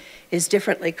itself is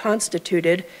differently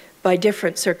constituted by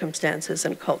different circumstances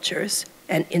and cultures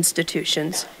and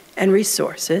institutions and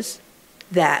resources.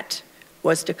 That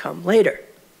was to come later.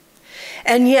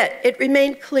 And yet, it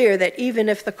remained clear that even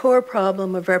if the core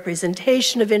problem of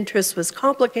representation of interests was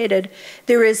complicated,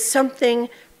 there is something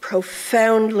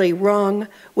profoundly wrong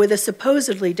with a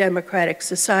supposedly democratic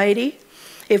society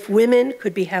if women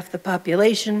could be half the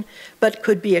population, but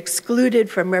could be excluded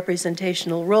from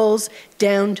representational roles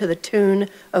down to the tune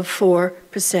of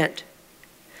 4%,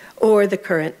 or the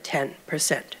current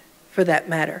 10%, for that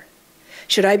matter?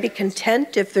 Should I be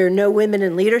content if there are no women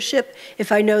in leadership,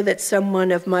 if I know that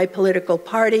someone of my political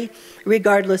party,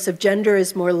 regardless of gender,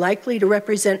 is more likely to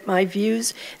represent my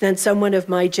views than someone of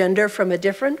my gender from a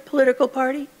different political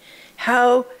party?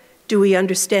 How do we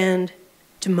understand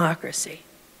democracy?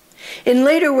 In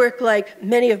later work, like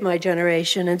many of my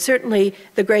generation, and certainly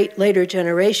the great later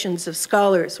generations of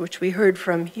scholars, which we heard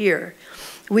from here,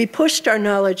 we pushed our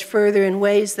knowledge further in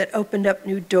ways that opened up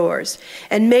new doors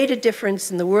and made a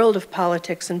difference in the world of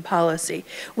politics and policy.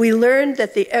 We learned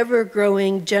that the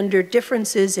ever-growing gender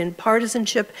differences in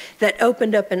partisanship that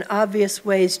opened up in obvious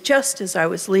ways just as I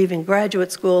was leaving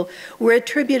graduate school were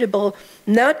attributable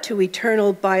not to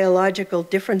eternal biological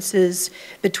differences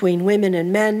between women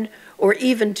and men, or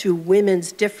even to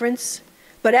women's difference,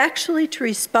 but actually to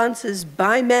responses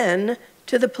by men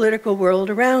to the political world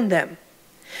around them.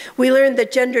 We learned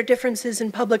that gender differences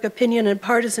in public opinion and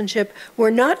partisanship were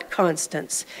not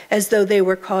constants, as though they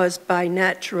were caused by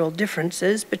natural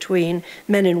differences between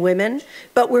men and women,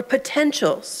 but were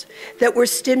potentials that were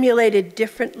stimulated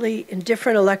differently in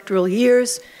different electoral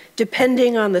years,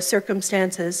 depending on the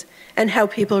circumstances and how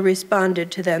people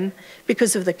responded to them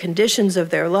because of the conditions of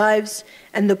their lives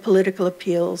and the political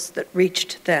appeals that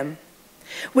reached them.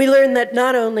 We learned that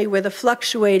not only were the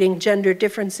fluctuating gender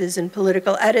differences in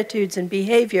political attitudes and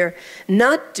behavior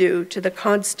not due to the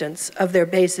constants of their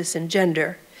basis in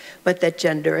gender, but that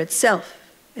gender itself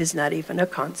is not even a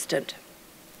constant.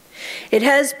 It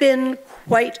has been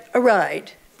quite a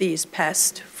ride these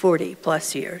past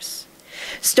 40+ years.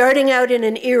 Starting out in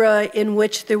an era in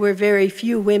which there were very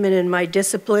few women in my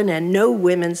discipline and no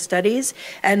women's studies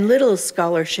and little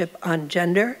scholarship on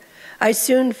gender, I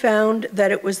soon found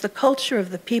that it was the culture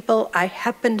of the people I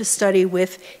happened to study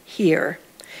with here,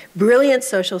 brilliant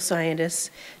social scientists,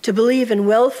 to believe in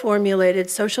well-formulated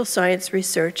social science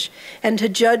research and to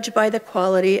judge by the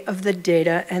quality of the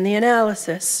data and the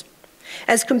analysis.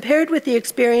 As compared with the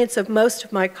experience of most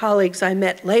of my colleagues I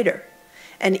met later,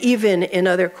 and even in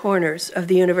other corners of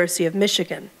the University of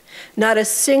Michigan, not a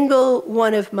single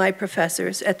one of my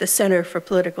professors at the Center for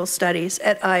Political Studies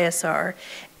at ISR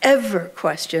ever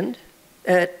questioned,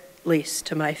 at least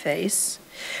to my face,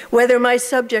 whether my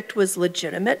subject was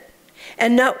legitimate,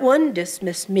 and not one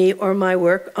dismissed me or my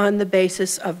work on the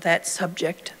basis of that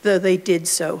subject, though they did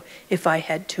so if I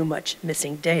had too much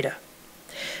missing data.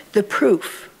 The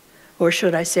proof, or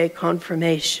should I say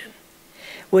confirmation,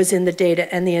 was in the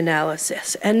data and the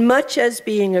analysis. And much as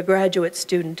being a graduate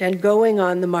student and going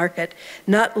on the market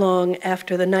not long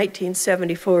after the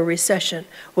 1974 recession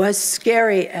was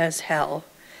scary as hell,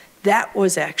 that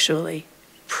was actually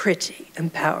pretty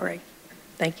empowering.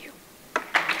 Thank you.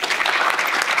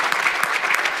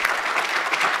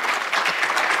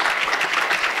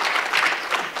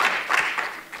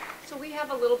 So we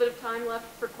have a little bit of time left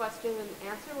for question and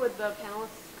answer. Would the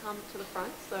panelists come to the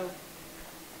front so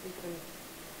we can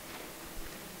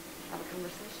have a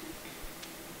conversation?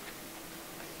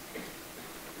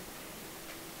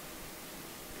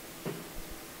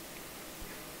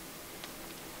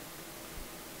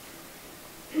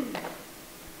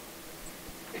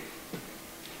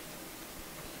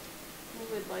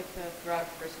 Who would like to throw out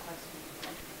first question?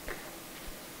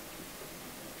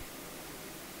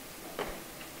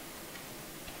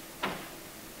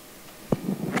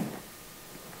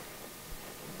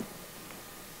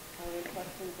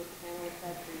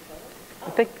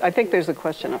 I think there's a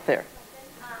question up there.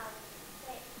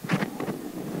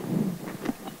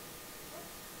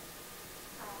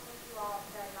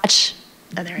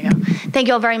 Oh, there we go. Thank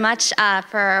you all very much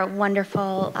for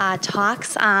wonderful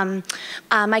talks. My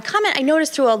comment, I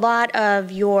noticed through a lot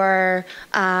of your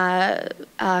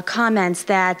comments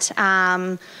that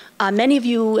many of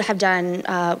you have done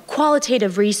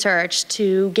qualitative research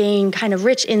to gain kind of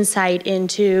rich insight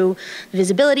into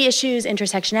visibility issues,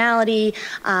 intersectionality.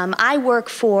 I work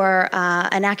for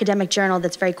an academic journal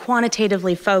that's very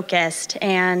quantitatively focused,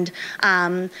 and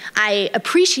I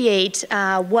appreciate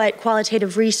what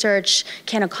qualitative research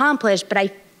can accomplish, but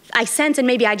I sense, and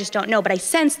maybe I just don't know, but I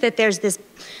sense that there's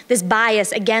this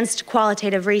bias against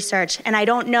qualitative research, and I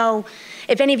don't know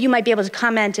if any of you might be able to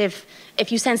comment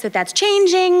if you sense that that's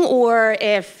changing, or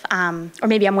if, or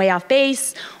maybe I'm way off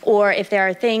base, or if there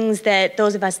are things that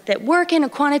those of us that work in a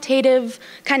quantitative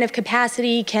kind of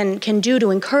capacity can do to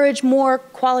encourage more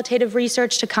qualitative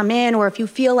research to come in, or if you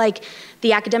feel like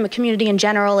the academic community in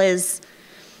general is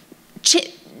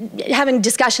having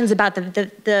discussions about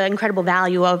the incredible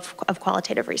value of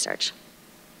qualitative research.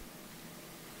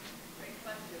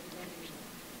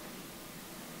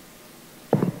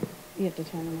 You have to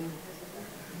turn them on.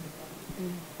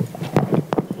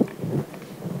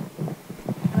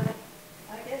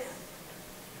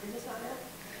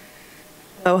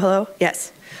 Oh, hello?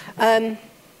 Yes. There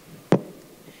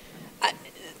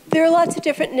are lots of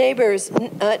different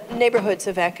neighborhoods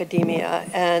of academia,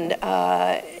 and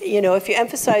you know, if you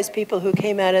emphasize people who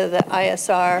came out of the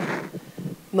ISR,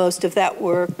 most of that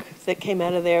work that came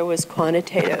out of there was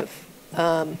quantitative.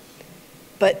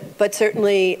 But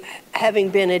certainly, having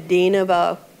been a dean of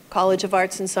a College of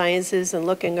Arts and Sciences and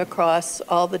looking across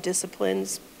all the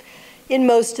disciplines, in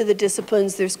most of the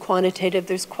disciplines, there's quantitative,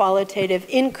 there's qualitative.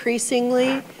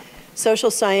 Increasingly, social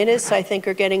scientists, I think,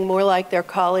 are getting more like their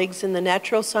colleagues in the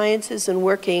natural sciences and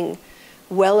working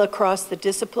well across the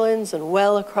disciplines and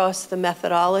well across the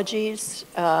methodologies.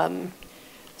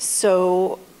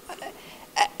 So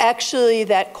actually,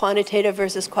 that quantitative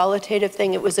versus qualitative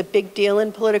thing, it was a big deal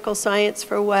in political science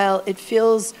for a while. It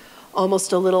feels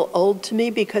almost a little old to me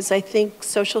because I think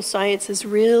social science is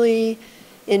really,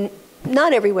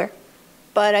 not everywhere,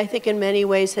 but I think in many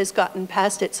ways has gotten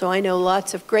past it. So I know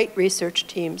lots of great research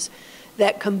teams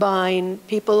that combine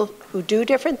people who do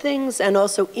different things and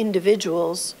also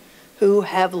individuals who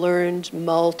have learned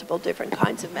multiple different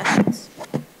kinds of methods.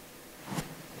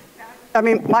 I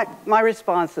mean, my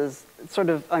response is sort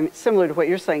of similar to what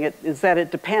you're saying, is that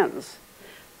it depends.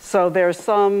 So there are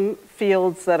some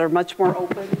fields that are much more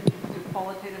open to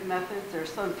qualitative methods. There are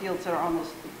some fields that are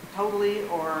almost totally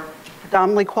or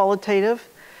predominantly qualitative.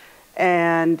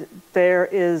 And there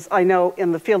is, I know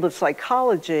in the field of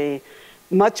psychology,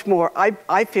 much more,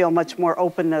 I feel much more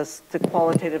openness to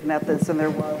qualitative methods than there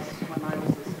was when I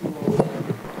was in school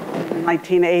in the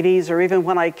 1980s, or even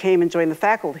when I came and joined the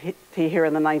faculty here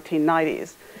in the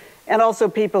 1990s. And also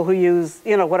people who use,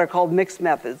 you know, what are called mixed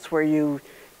methods, where you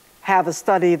have a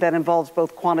study that involves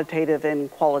both quantitative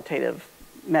and qualitative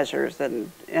measures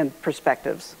and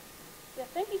perspectives. Yeah,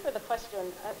 thank you for the question.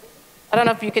 I don't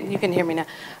know if you can hear me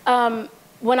now.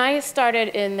 When I started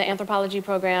in the anthropology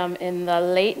program in the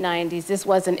late 90s, this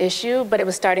was an issue, but it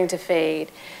was starting to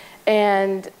fade.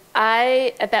 And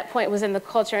I, at that point, was in the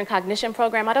culture and cognition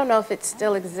program. I don't know if it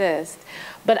still exists,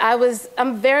 but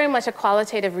I'm very much a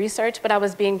qualitative research, but I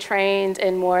was being trained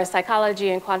in more psychology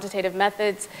and quantitative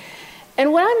methods.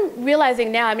 And what I'm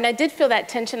realizing now, I mean, I did feel that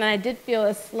tension, and I did feel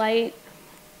a slight,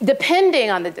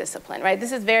 depending on the discipline, right?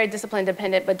 This is very discipline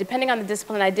dependent, but depending on the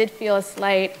discipline, I did feel a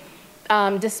slight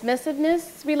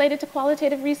dismissiveness related to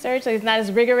qualitative research. Like, it's not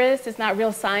as rigorous, it's not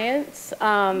real science.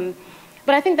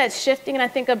 But I think that's shifting, and I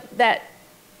think that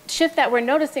shift that we're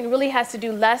noticing really has to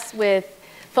do less with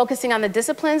focusing on the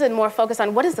disciplines and more focus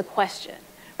on what is the question,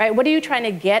 right? What are you trying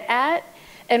to get at,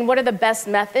 and what are the best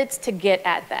methods to get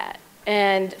at that?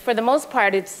 And for the most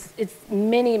part, it's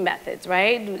many methods,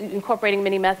 right? Incorporating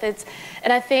many methods.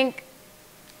 And I think,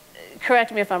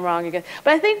 correct me if I'm wrong again,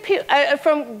 but I think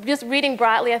from just reading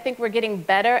broadly, I think we're getting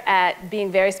better at being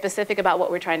very specific about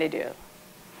what we're trying to do.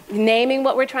 Naming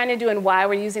what we're trying to do and why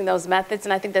we're using those methods,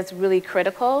 and I think that's really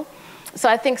critical. So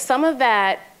I think some of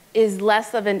that is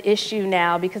less of an issue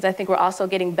now because I think we're also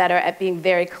getting better at being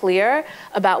very clear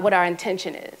about what our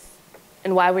intention is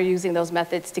and why we're using those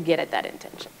methods to get at that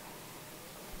intention.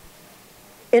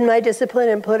 In my discipline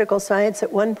in political science,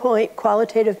 at one point,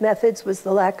 qualitative methods was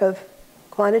the lack of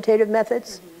quantitative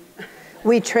methods.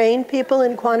 We trained people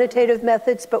in quantitative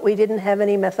methods, but we didn't have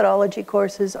any methodology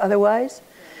courses otherwise.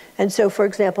 And so, for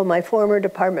example, my former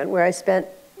department, where I spent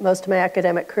most of my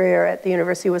academic career at the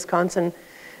University of Wisconsin,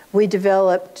 we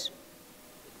developed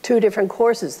 2 different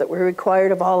courses that were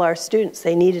required of all our students.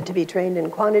 They needed to be trained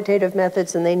in quantitative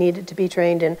methods, and they needed to be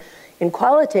trained in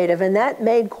qualitative, and that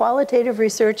made qualitative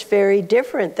research very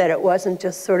different, that it wasn't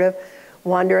just sort of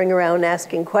wandering around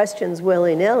asking questions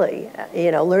willy-nilly.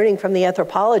 You know, learning from the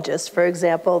anthropologist, for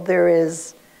example, there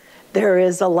is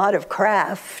a lot of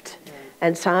craft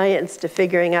and science to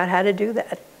figuring out how to do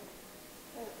that.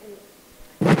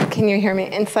 Can you hear me?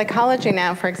 In psychology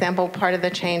now, for example, part of the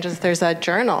change is there's a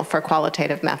journal for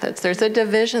qualitative methods. There's a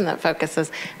division that focuses,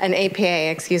 an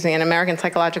American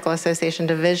Psychological Association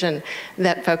division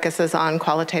that focuses on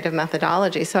qualitative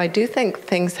methodology. So I do think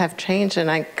things have changed, and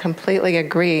I completely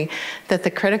agree that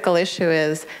the critical issue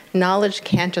is knowledge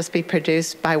can't just be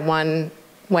produced by one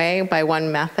way, by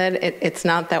one method. It's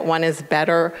not that one is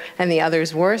better and the other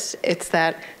is worse. It's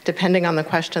that depending on the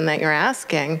question that you're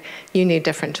asking, you need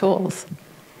different tools.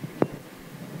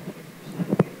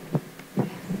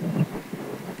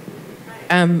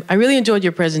 I really enjoyed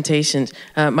your presentation.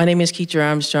 My name is Keitra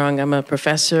Armstrong. I'm a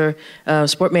professor of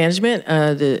sport management,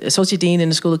 the associate dean in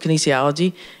the School of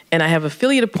Kinesiology, and I have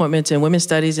affiliate appointments in women's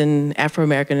studies and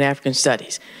Afro-American and African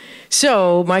studies.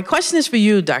 So my question is for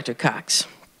you, Dr. Cox.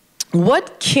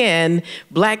 What can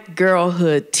Black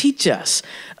girlhood teach us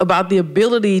about the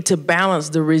ability to balance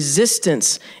the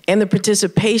resistance and the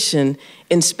participation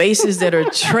in spaces that are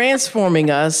transforming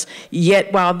us,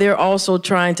 yet while they're also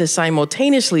trying to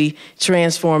simultaneously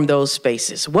transform those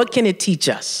spaces? What can it teach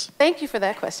us? Thank you for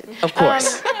that question. Of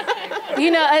course.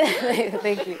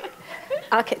 Thank you.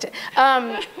 I'll catch it.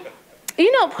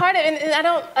 Part of,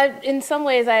 and in some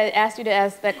ways I asked you to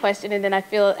ask that question and then I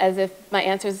feel as if my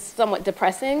answer is somewhat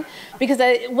depressing because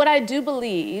what I do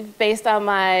believe, based on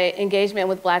my engagement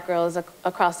with Black girls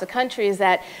across the country, is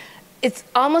that it's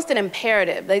almost an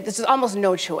imperative. Like, there's almost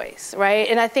no choice, right?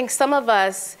 And I think some of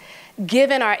us,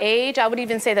 given our age, I would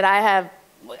even say that I have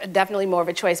definitely more of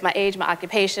a choice. My age, my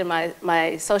occupation,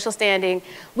 my social standing,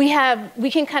 we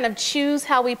can kind of choose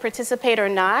how we participate or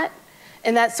not.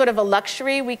 And that's sort of a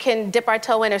luxury. We can dip our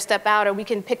toe in or step out, or we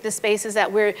can pick the spaces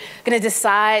that we're going to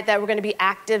decide that we're going to be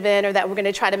active in, or that we're going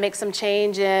to try to make some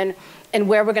change in, and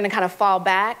where we're going to kind of fall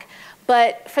back.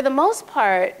 But for the most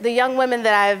part, the young women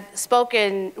that I've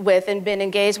spoken with and been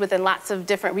engaged with in lots of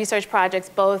different research projects,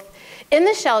 both in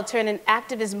the shelter and in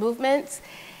activist movements,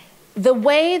 the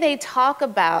way they talk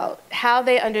about how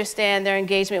they understand their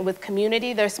engagement with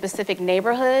community, their specific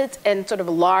neighborhoods, and sort of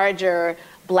larger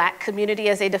Black community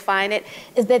as they define it,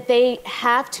 is that they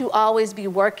have to always be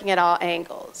working at all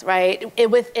angles, right?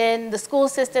 Within the school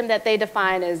system that they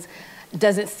define as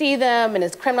doesn't see them and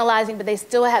is criminalizing, but they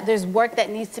still have, there's work that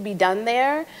needs to be done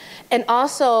there. And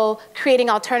also creating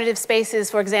alternative spaces,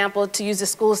 for example, to use the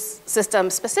school system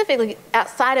specifically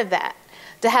outside of that,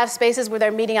 to have spaces where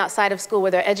they're meeting outside of school,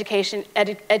 where they're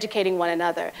educating one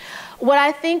another. What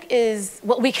I think is,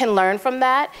 what we can learn from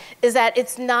that is that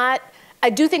it's not, I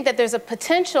do think that there's a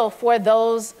potential for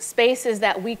those spaces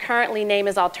that we currently name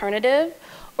as alternative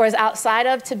or as outside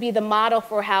of to be the model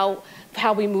for how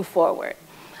we move forward.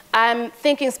 I'm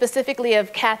thinking specifically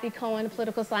of Kathy Cohen, a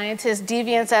political scientist,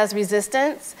 deviance as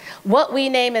resistance. What we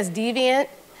name as deviant,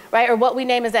 right, or what we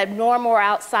name as abnormal or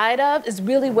outside of is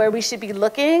really where we should be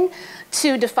looking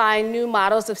to define new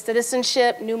models of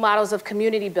citizenship, new models of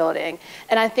community building.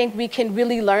 And I think we can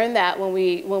really learn that when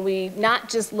we not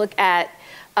just look at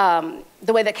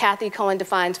the way that Kathy Cohen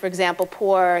defines, for example,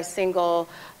 poor, single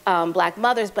Black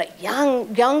mothers, but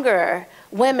younger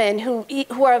women who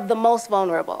are the most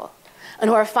vulnerable and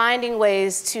who are finding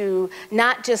ways to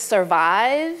not just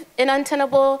survive in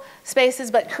untenable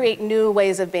spaces, but create new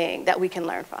ways of being that we can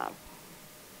learn from.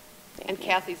 And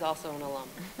Kathy's also an alum.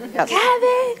 Yes.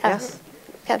 Kathy! Yes.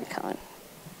 Kathy Cohen.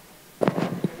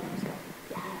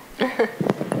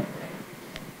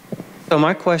 So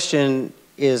my question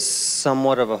is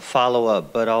somewhat of a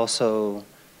follow-up, but also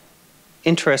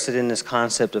interested in this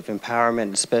concept of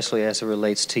empowerment, especially as it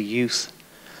relates to youth.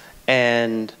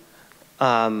 And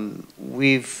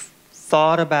we've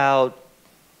thought about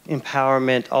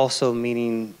empowerment also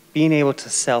meaning being able to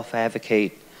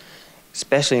self-advocate,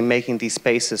 especially in making these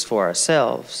spaces for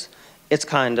ourselves. It's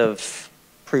kind of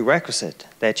prerequisite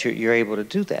that you're able to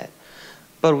do that.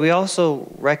 But we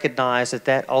also recognize that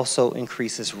that also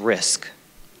increases risk,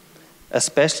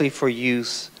 especially for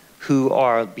youth who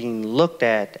are being looked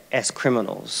at as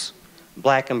criminals,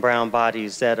 Black and brown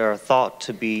bodies that are thought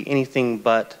to be anything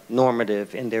but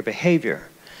normative in their behavior.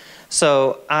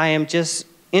 So I am just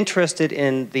interested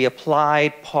in the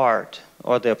applied part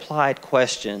or the applied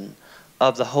question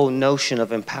of the whole notion of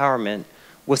empowerment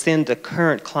within the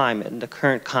current climate and the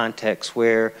current context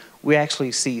where we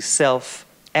actually see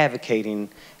self-advocating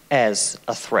as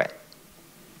a threat.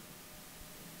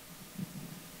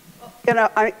 You know,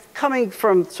 coming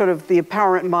from sort of the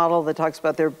empowerment model that talks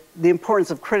about the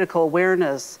importance of critical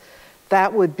awareness,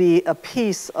 that would be a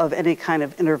piece of any kind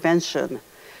of intervention,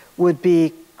 would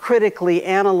be critically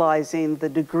analyzing the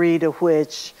degree to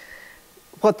which,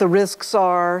 what the risks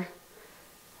are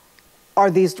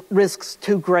these risks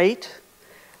too great?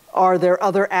 Are there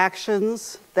other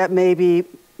actions that may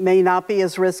not be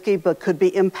as risky but could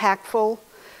be impactful?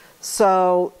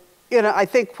 So, you know, I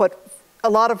think a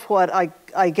lot of what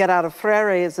I get out of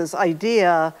Freire is this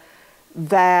idea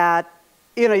that,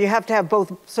 you know, you have to have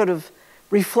both sort of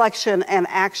reflection and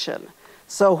action.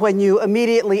 So when you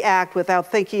immediately act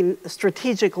without thinking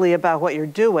strategically about what you're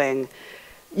doing,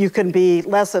 you can be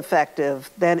less effective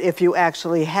than if you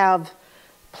actually have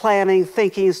planning,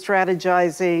 thinking,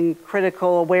 strategizing,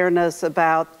 critical awareness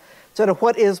about sort of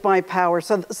what is my power.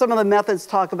 So some of the methods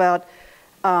talk about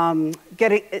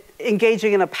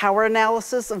engaging in a power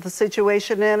analysis of the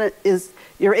situation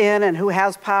you're in and who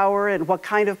has power and what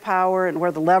kind of power and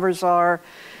where the levers are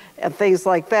and things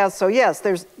like that. So yes,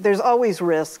 there's always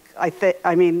risk.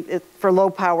 For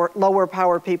lower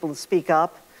power people to speak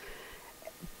up.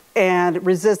 and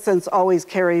resistance always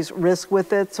carries risk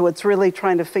with it. So it's really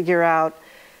trying to figure out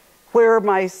where are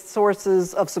my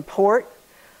sources of support,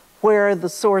 where are the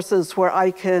sources where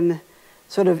I can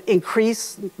sort of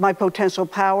increase my potential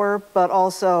power, but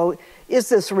also, is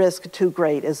this risk too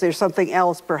great? Is there something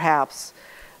else perhaps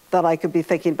that I could be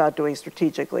thinking about doing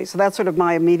strategically? So that's sort of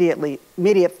my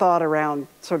immediate thought around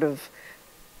sort of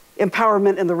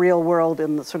empowerment in the real world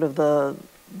in the sort of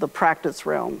the practice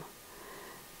realm.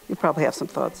 You probably have some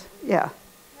thoughts. Yeah.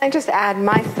 I just add,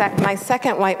 my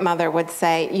second white mother would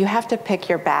say, you have to pick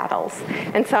your battles.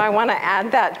 And so I want to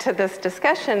add that to this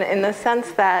discussion in the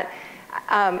sense that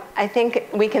I think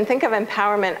we can think of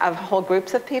empowerment of whole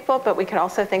groups of people, but we could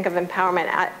also think of empowerment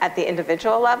at the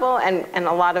individual level, and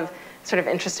a lot of sort of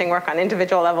interesting work on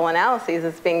individual level analyses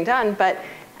is being done. But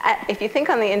if you think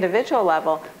on the individual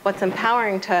level, what's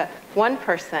empowering to one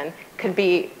person could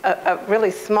be a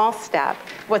really small step.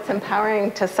 What's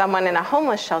empowering to someone in a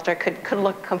homeless shelter could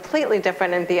look completely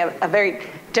different and be a very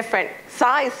different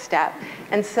size step.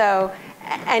 And so,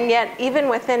 and yet even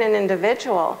within an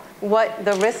individual, what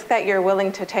the risk that you're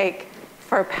willing to take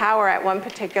for power at one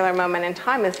particular moment in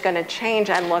time is going to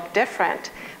change and look different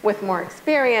with more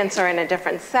experience or in a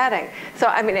different setting. So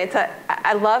I mean,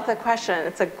 I love the question.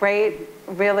 It's a great,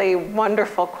 really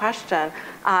wonderful question.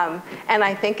 And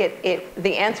I think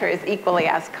the answer is equally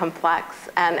as complex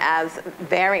and as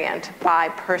variant by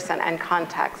person and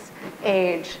context,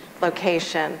 age,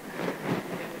 location.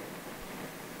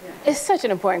 It's such an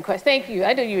important question. Thank you.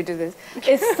 I knew you would do this.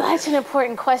 It's such an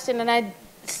important question, and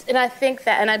I think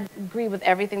that, and I agree with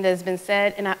everything that has been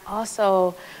said, and I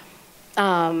also,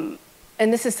 and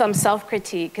this is some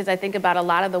self-critique, because I think about a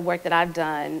lot of the work that I've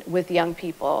done with young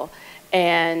people,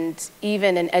 and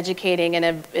even in educating in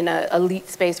an elite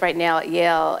space right now at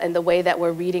Yale, and the way that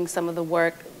we're reading some of the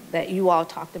work that you all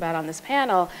talked about on this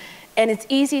panel, and it's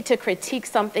easy to critique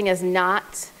something as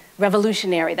not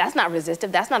revolutionary. That's not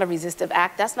resistive. That's not a resistive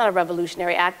act. That's not a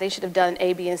revolutionary act. They should have done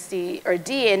A, B, and C, or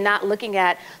D, and not looking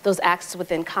at those acts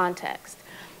within context.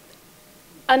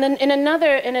 And then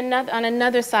on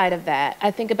another side of that, I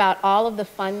think about all of the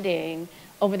funding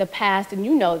over the past, and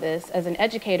you know this as an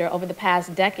educator, over the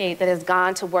past decade that has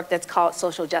gone to work that's called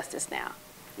social justice now,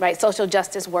 right? Social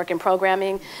justice work and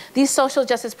programming. These social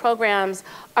justice programs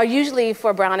are usually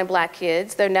for brown and black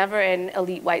kids. They're never in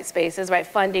elite white spaces, right?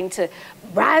 Funding to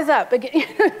rise up,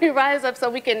 rise up so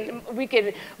we can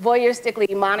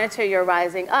voyeuristically monitor your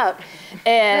rising up.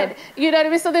 And you know what I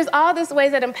mean? So there's all these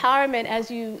ways that empowerment,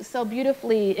 as you so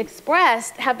beautifully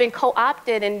expressed, have been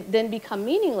co-opted and then become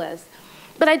meaningless.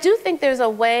 But I do think there's a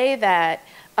way that,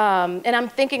 and I'm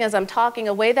thinking as I'm talking,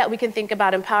 a way that we can think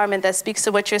about empowerment that speaks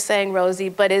to what you're saying, Rosie,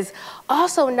 but is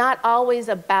also not always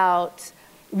about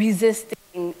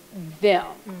resisting them,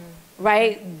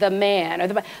 right? The man,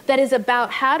 or that is about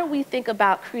how do we think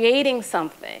about creating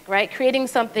something, right? Creating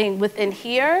something within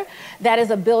here that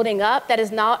is a building up, that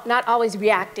is not always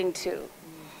reacting to.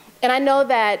 And I know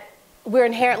that we're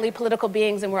inherently political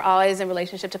beings and we're always in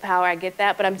relationship to power, I get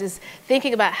that, but I'm just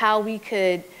thinking about how we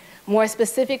could more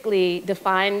specifically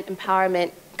define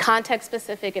empowerment, context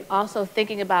specific, and also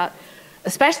thinking about,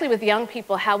 especially with young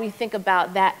people, how we think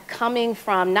about that coming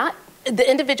from not the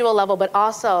individual level, but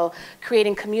also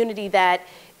creating community that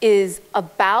is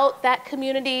about that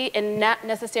community and not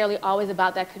necessarily always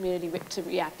about that community to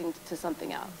reacting to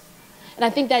something else. And I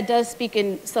think that does speak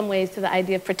in some ways to the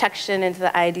idea of protection and to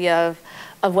the idea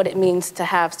of what it means to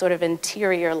have sort of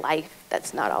interior life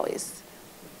that's not always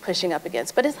pushing up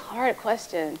against. But it's a hard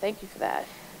question. Thank you for that.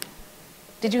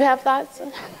 Did you have thoughts?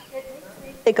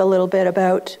 Think a little bit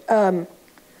about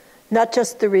not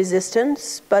just the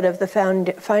resistance, but of the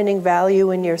finding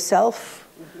value in yourself.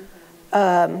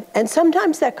 And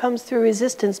sometimes that comes through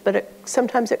resistance, but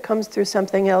sometimes it comes through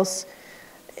something else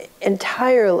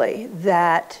entirely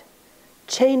that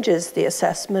changes the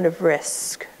assessment of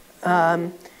risk.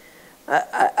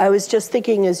 I was just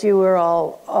thinking as you were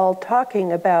all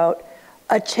talking about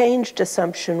a changed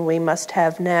assumption we must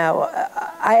have now.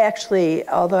 I actually,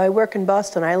 although I work in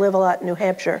Boston, I live a lot in New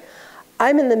Hampshire.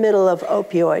 I'm in the middle of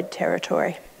opioid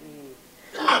territory.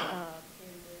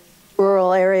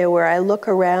 Rural area where I look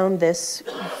around this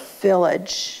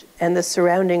village and the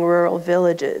surrounding rural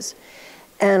villages,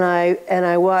 and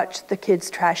I watch the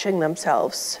kids trashing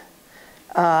themselves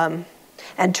and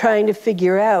trying to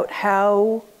figure out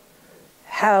how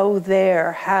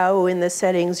in the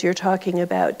settings you're talking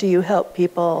about, do you help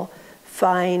people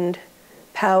find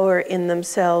power in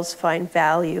themselves, find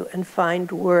value, and find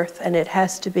worth? And it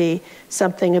has to be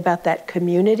something about that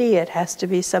community. It has to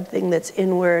be something that's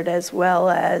inward as well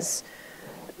as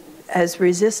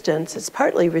resistance. It's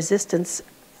partly resistance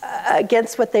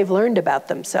against what they've learned about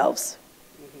themselves.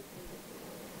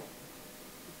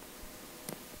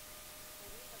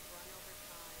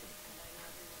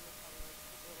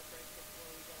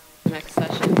 Next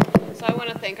session. So I want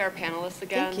to thank our panelists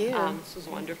again. Thank you. This was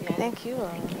wonderful. Thank you.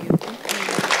 Thank you.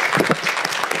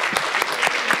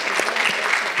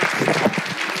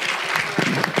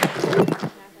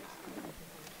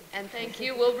 And thank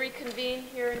you. We'll reconvene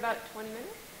here in about 20 minutes.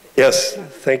 Yes,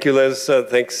 thank you, Liz.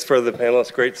 Thanks for the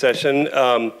panelists. Great session.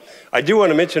 I do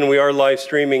want to mention we are live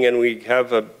streaming and we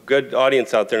have a good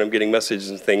audience out there, and I'm getting messages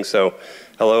and things. So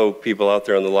hello, people out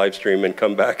there on the live stream, and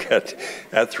come back at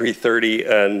 3:30.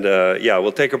 And yeah,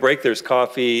 we'll take a break. There's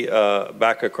coffee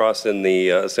back across in the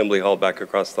Assembly Hall, back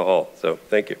across the hall. So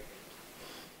thank you.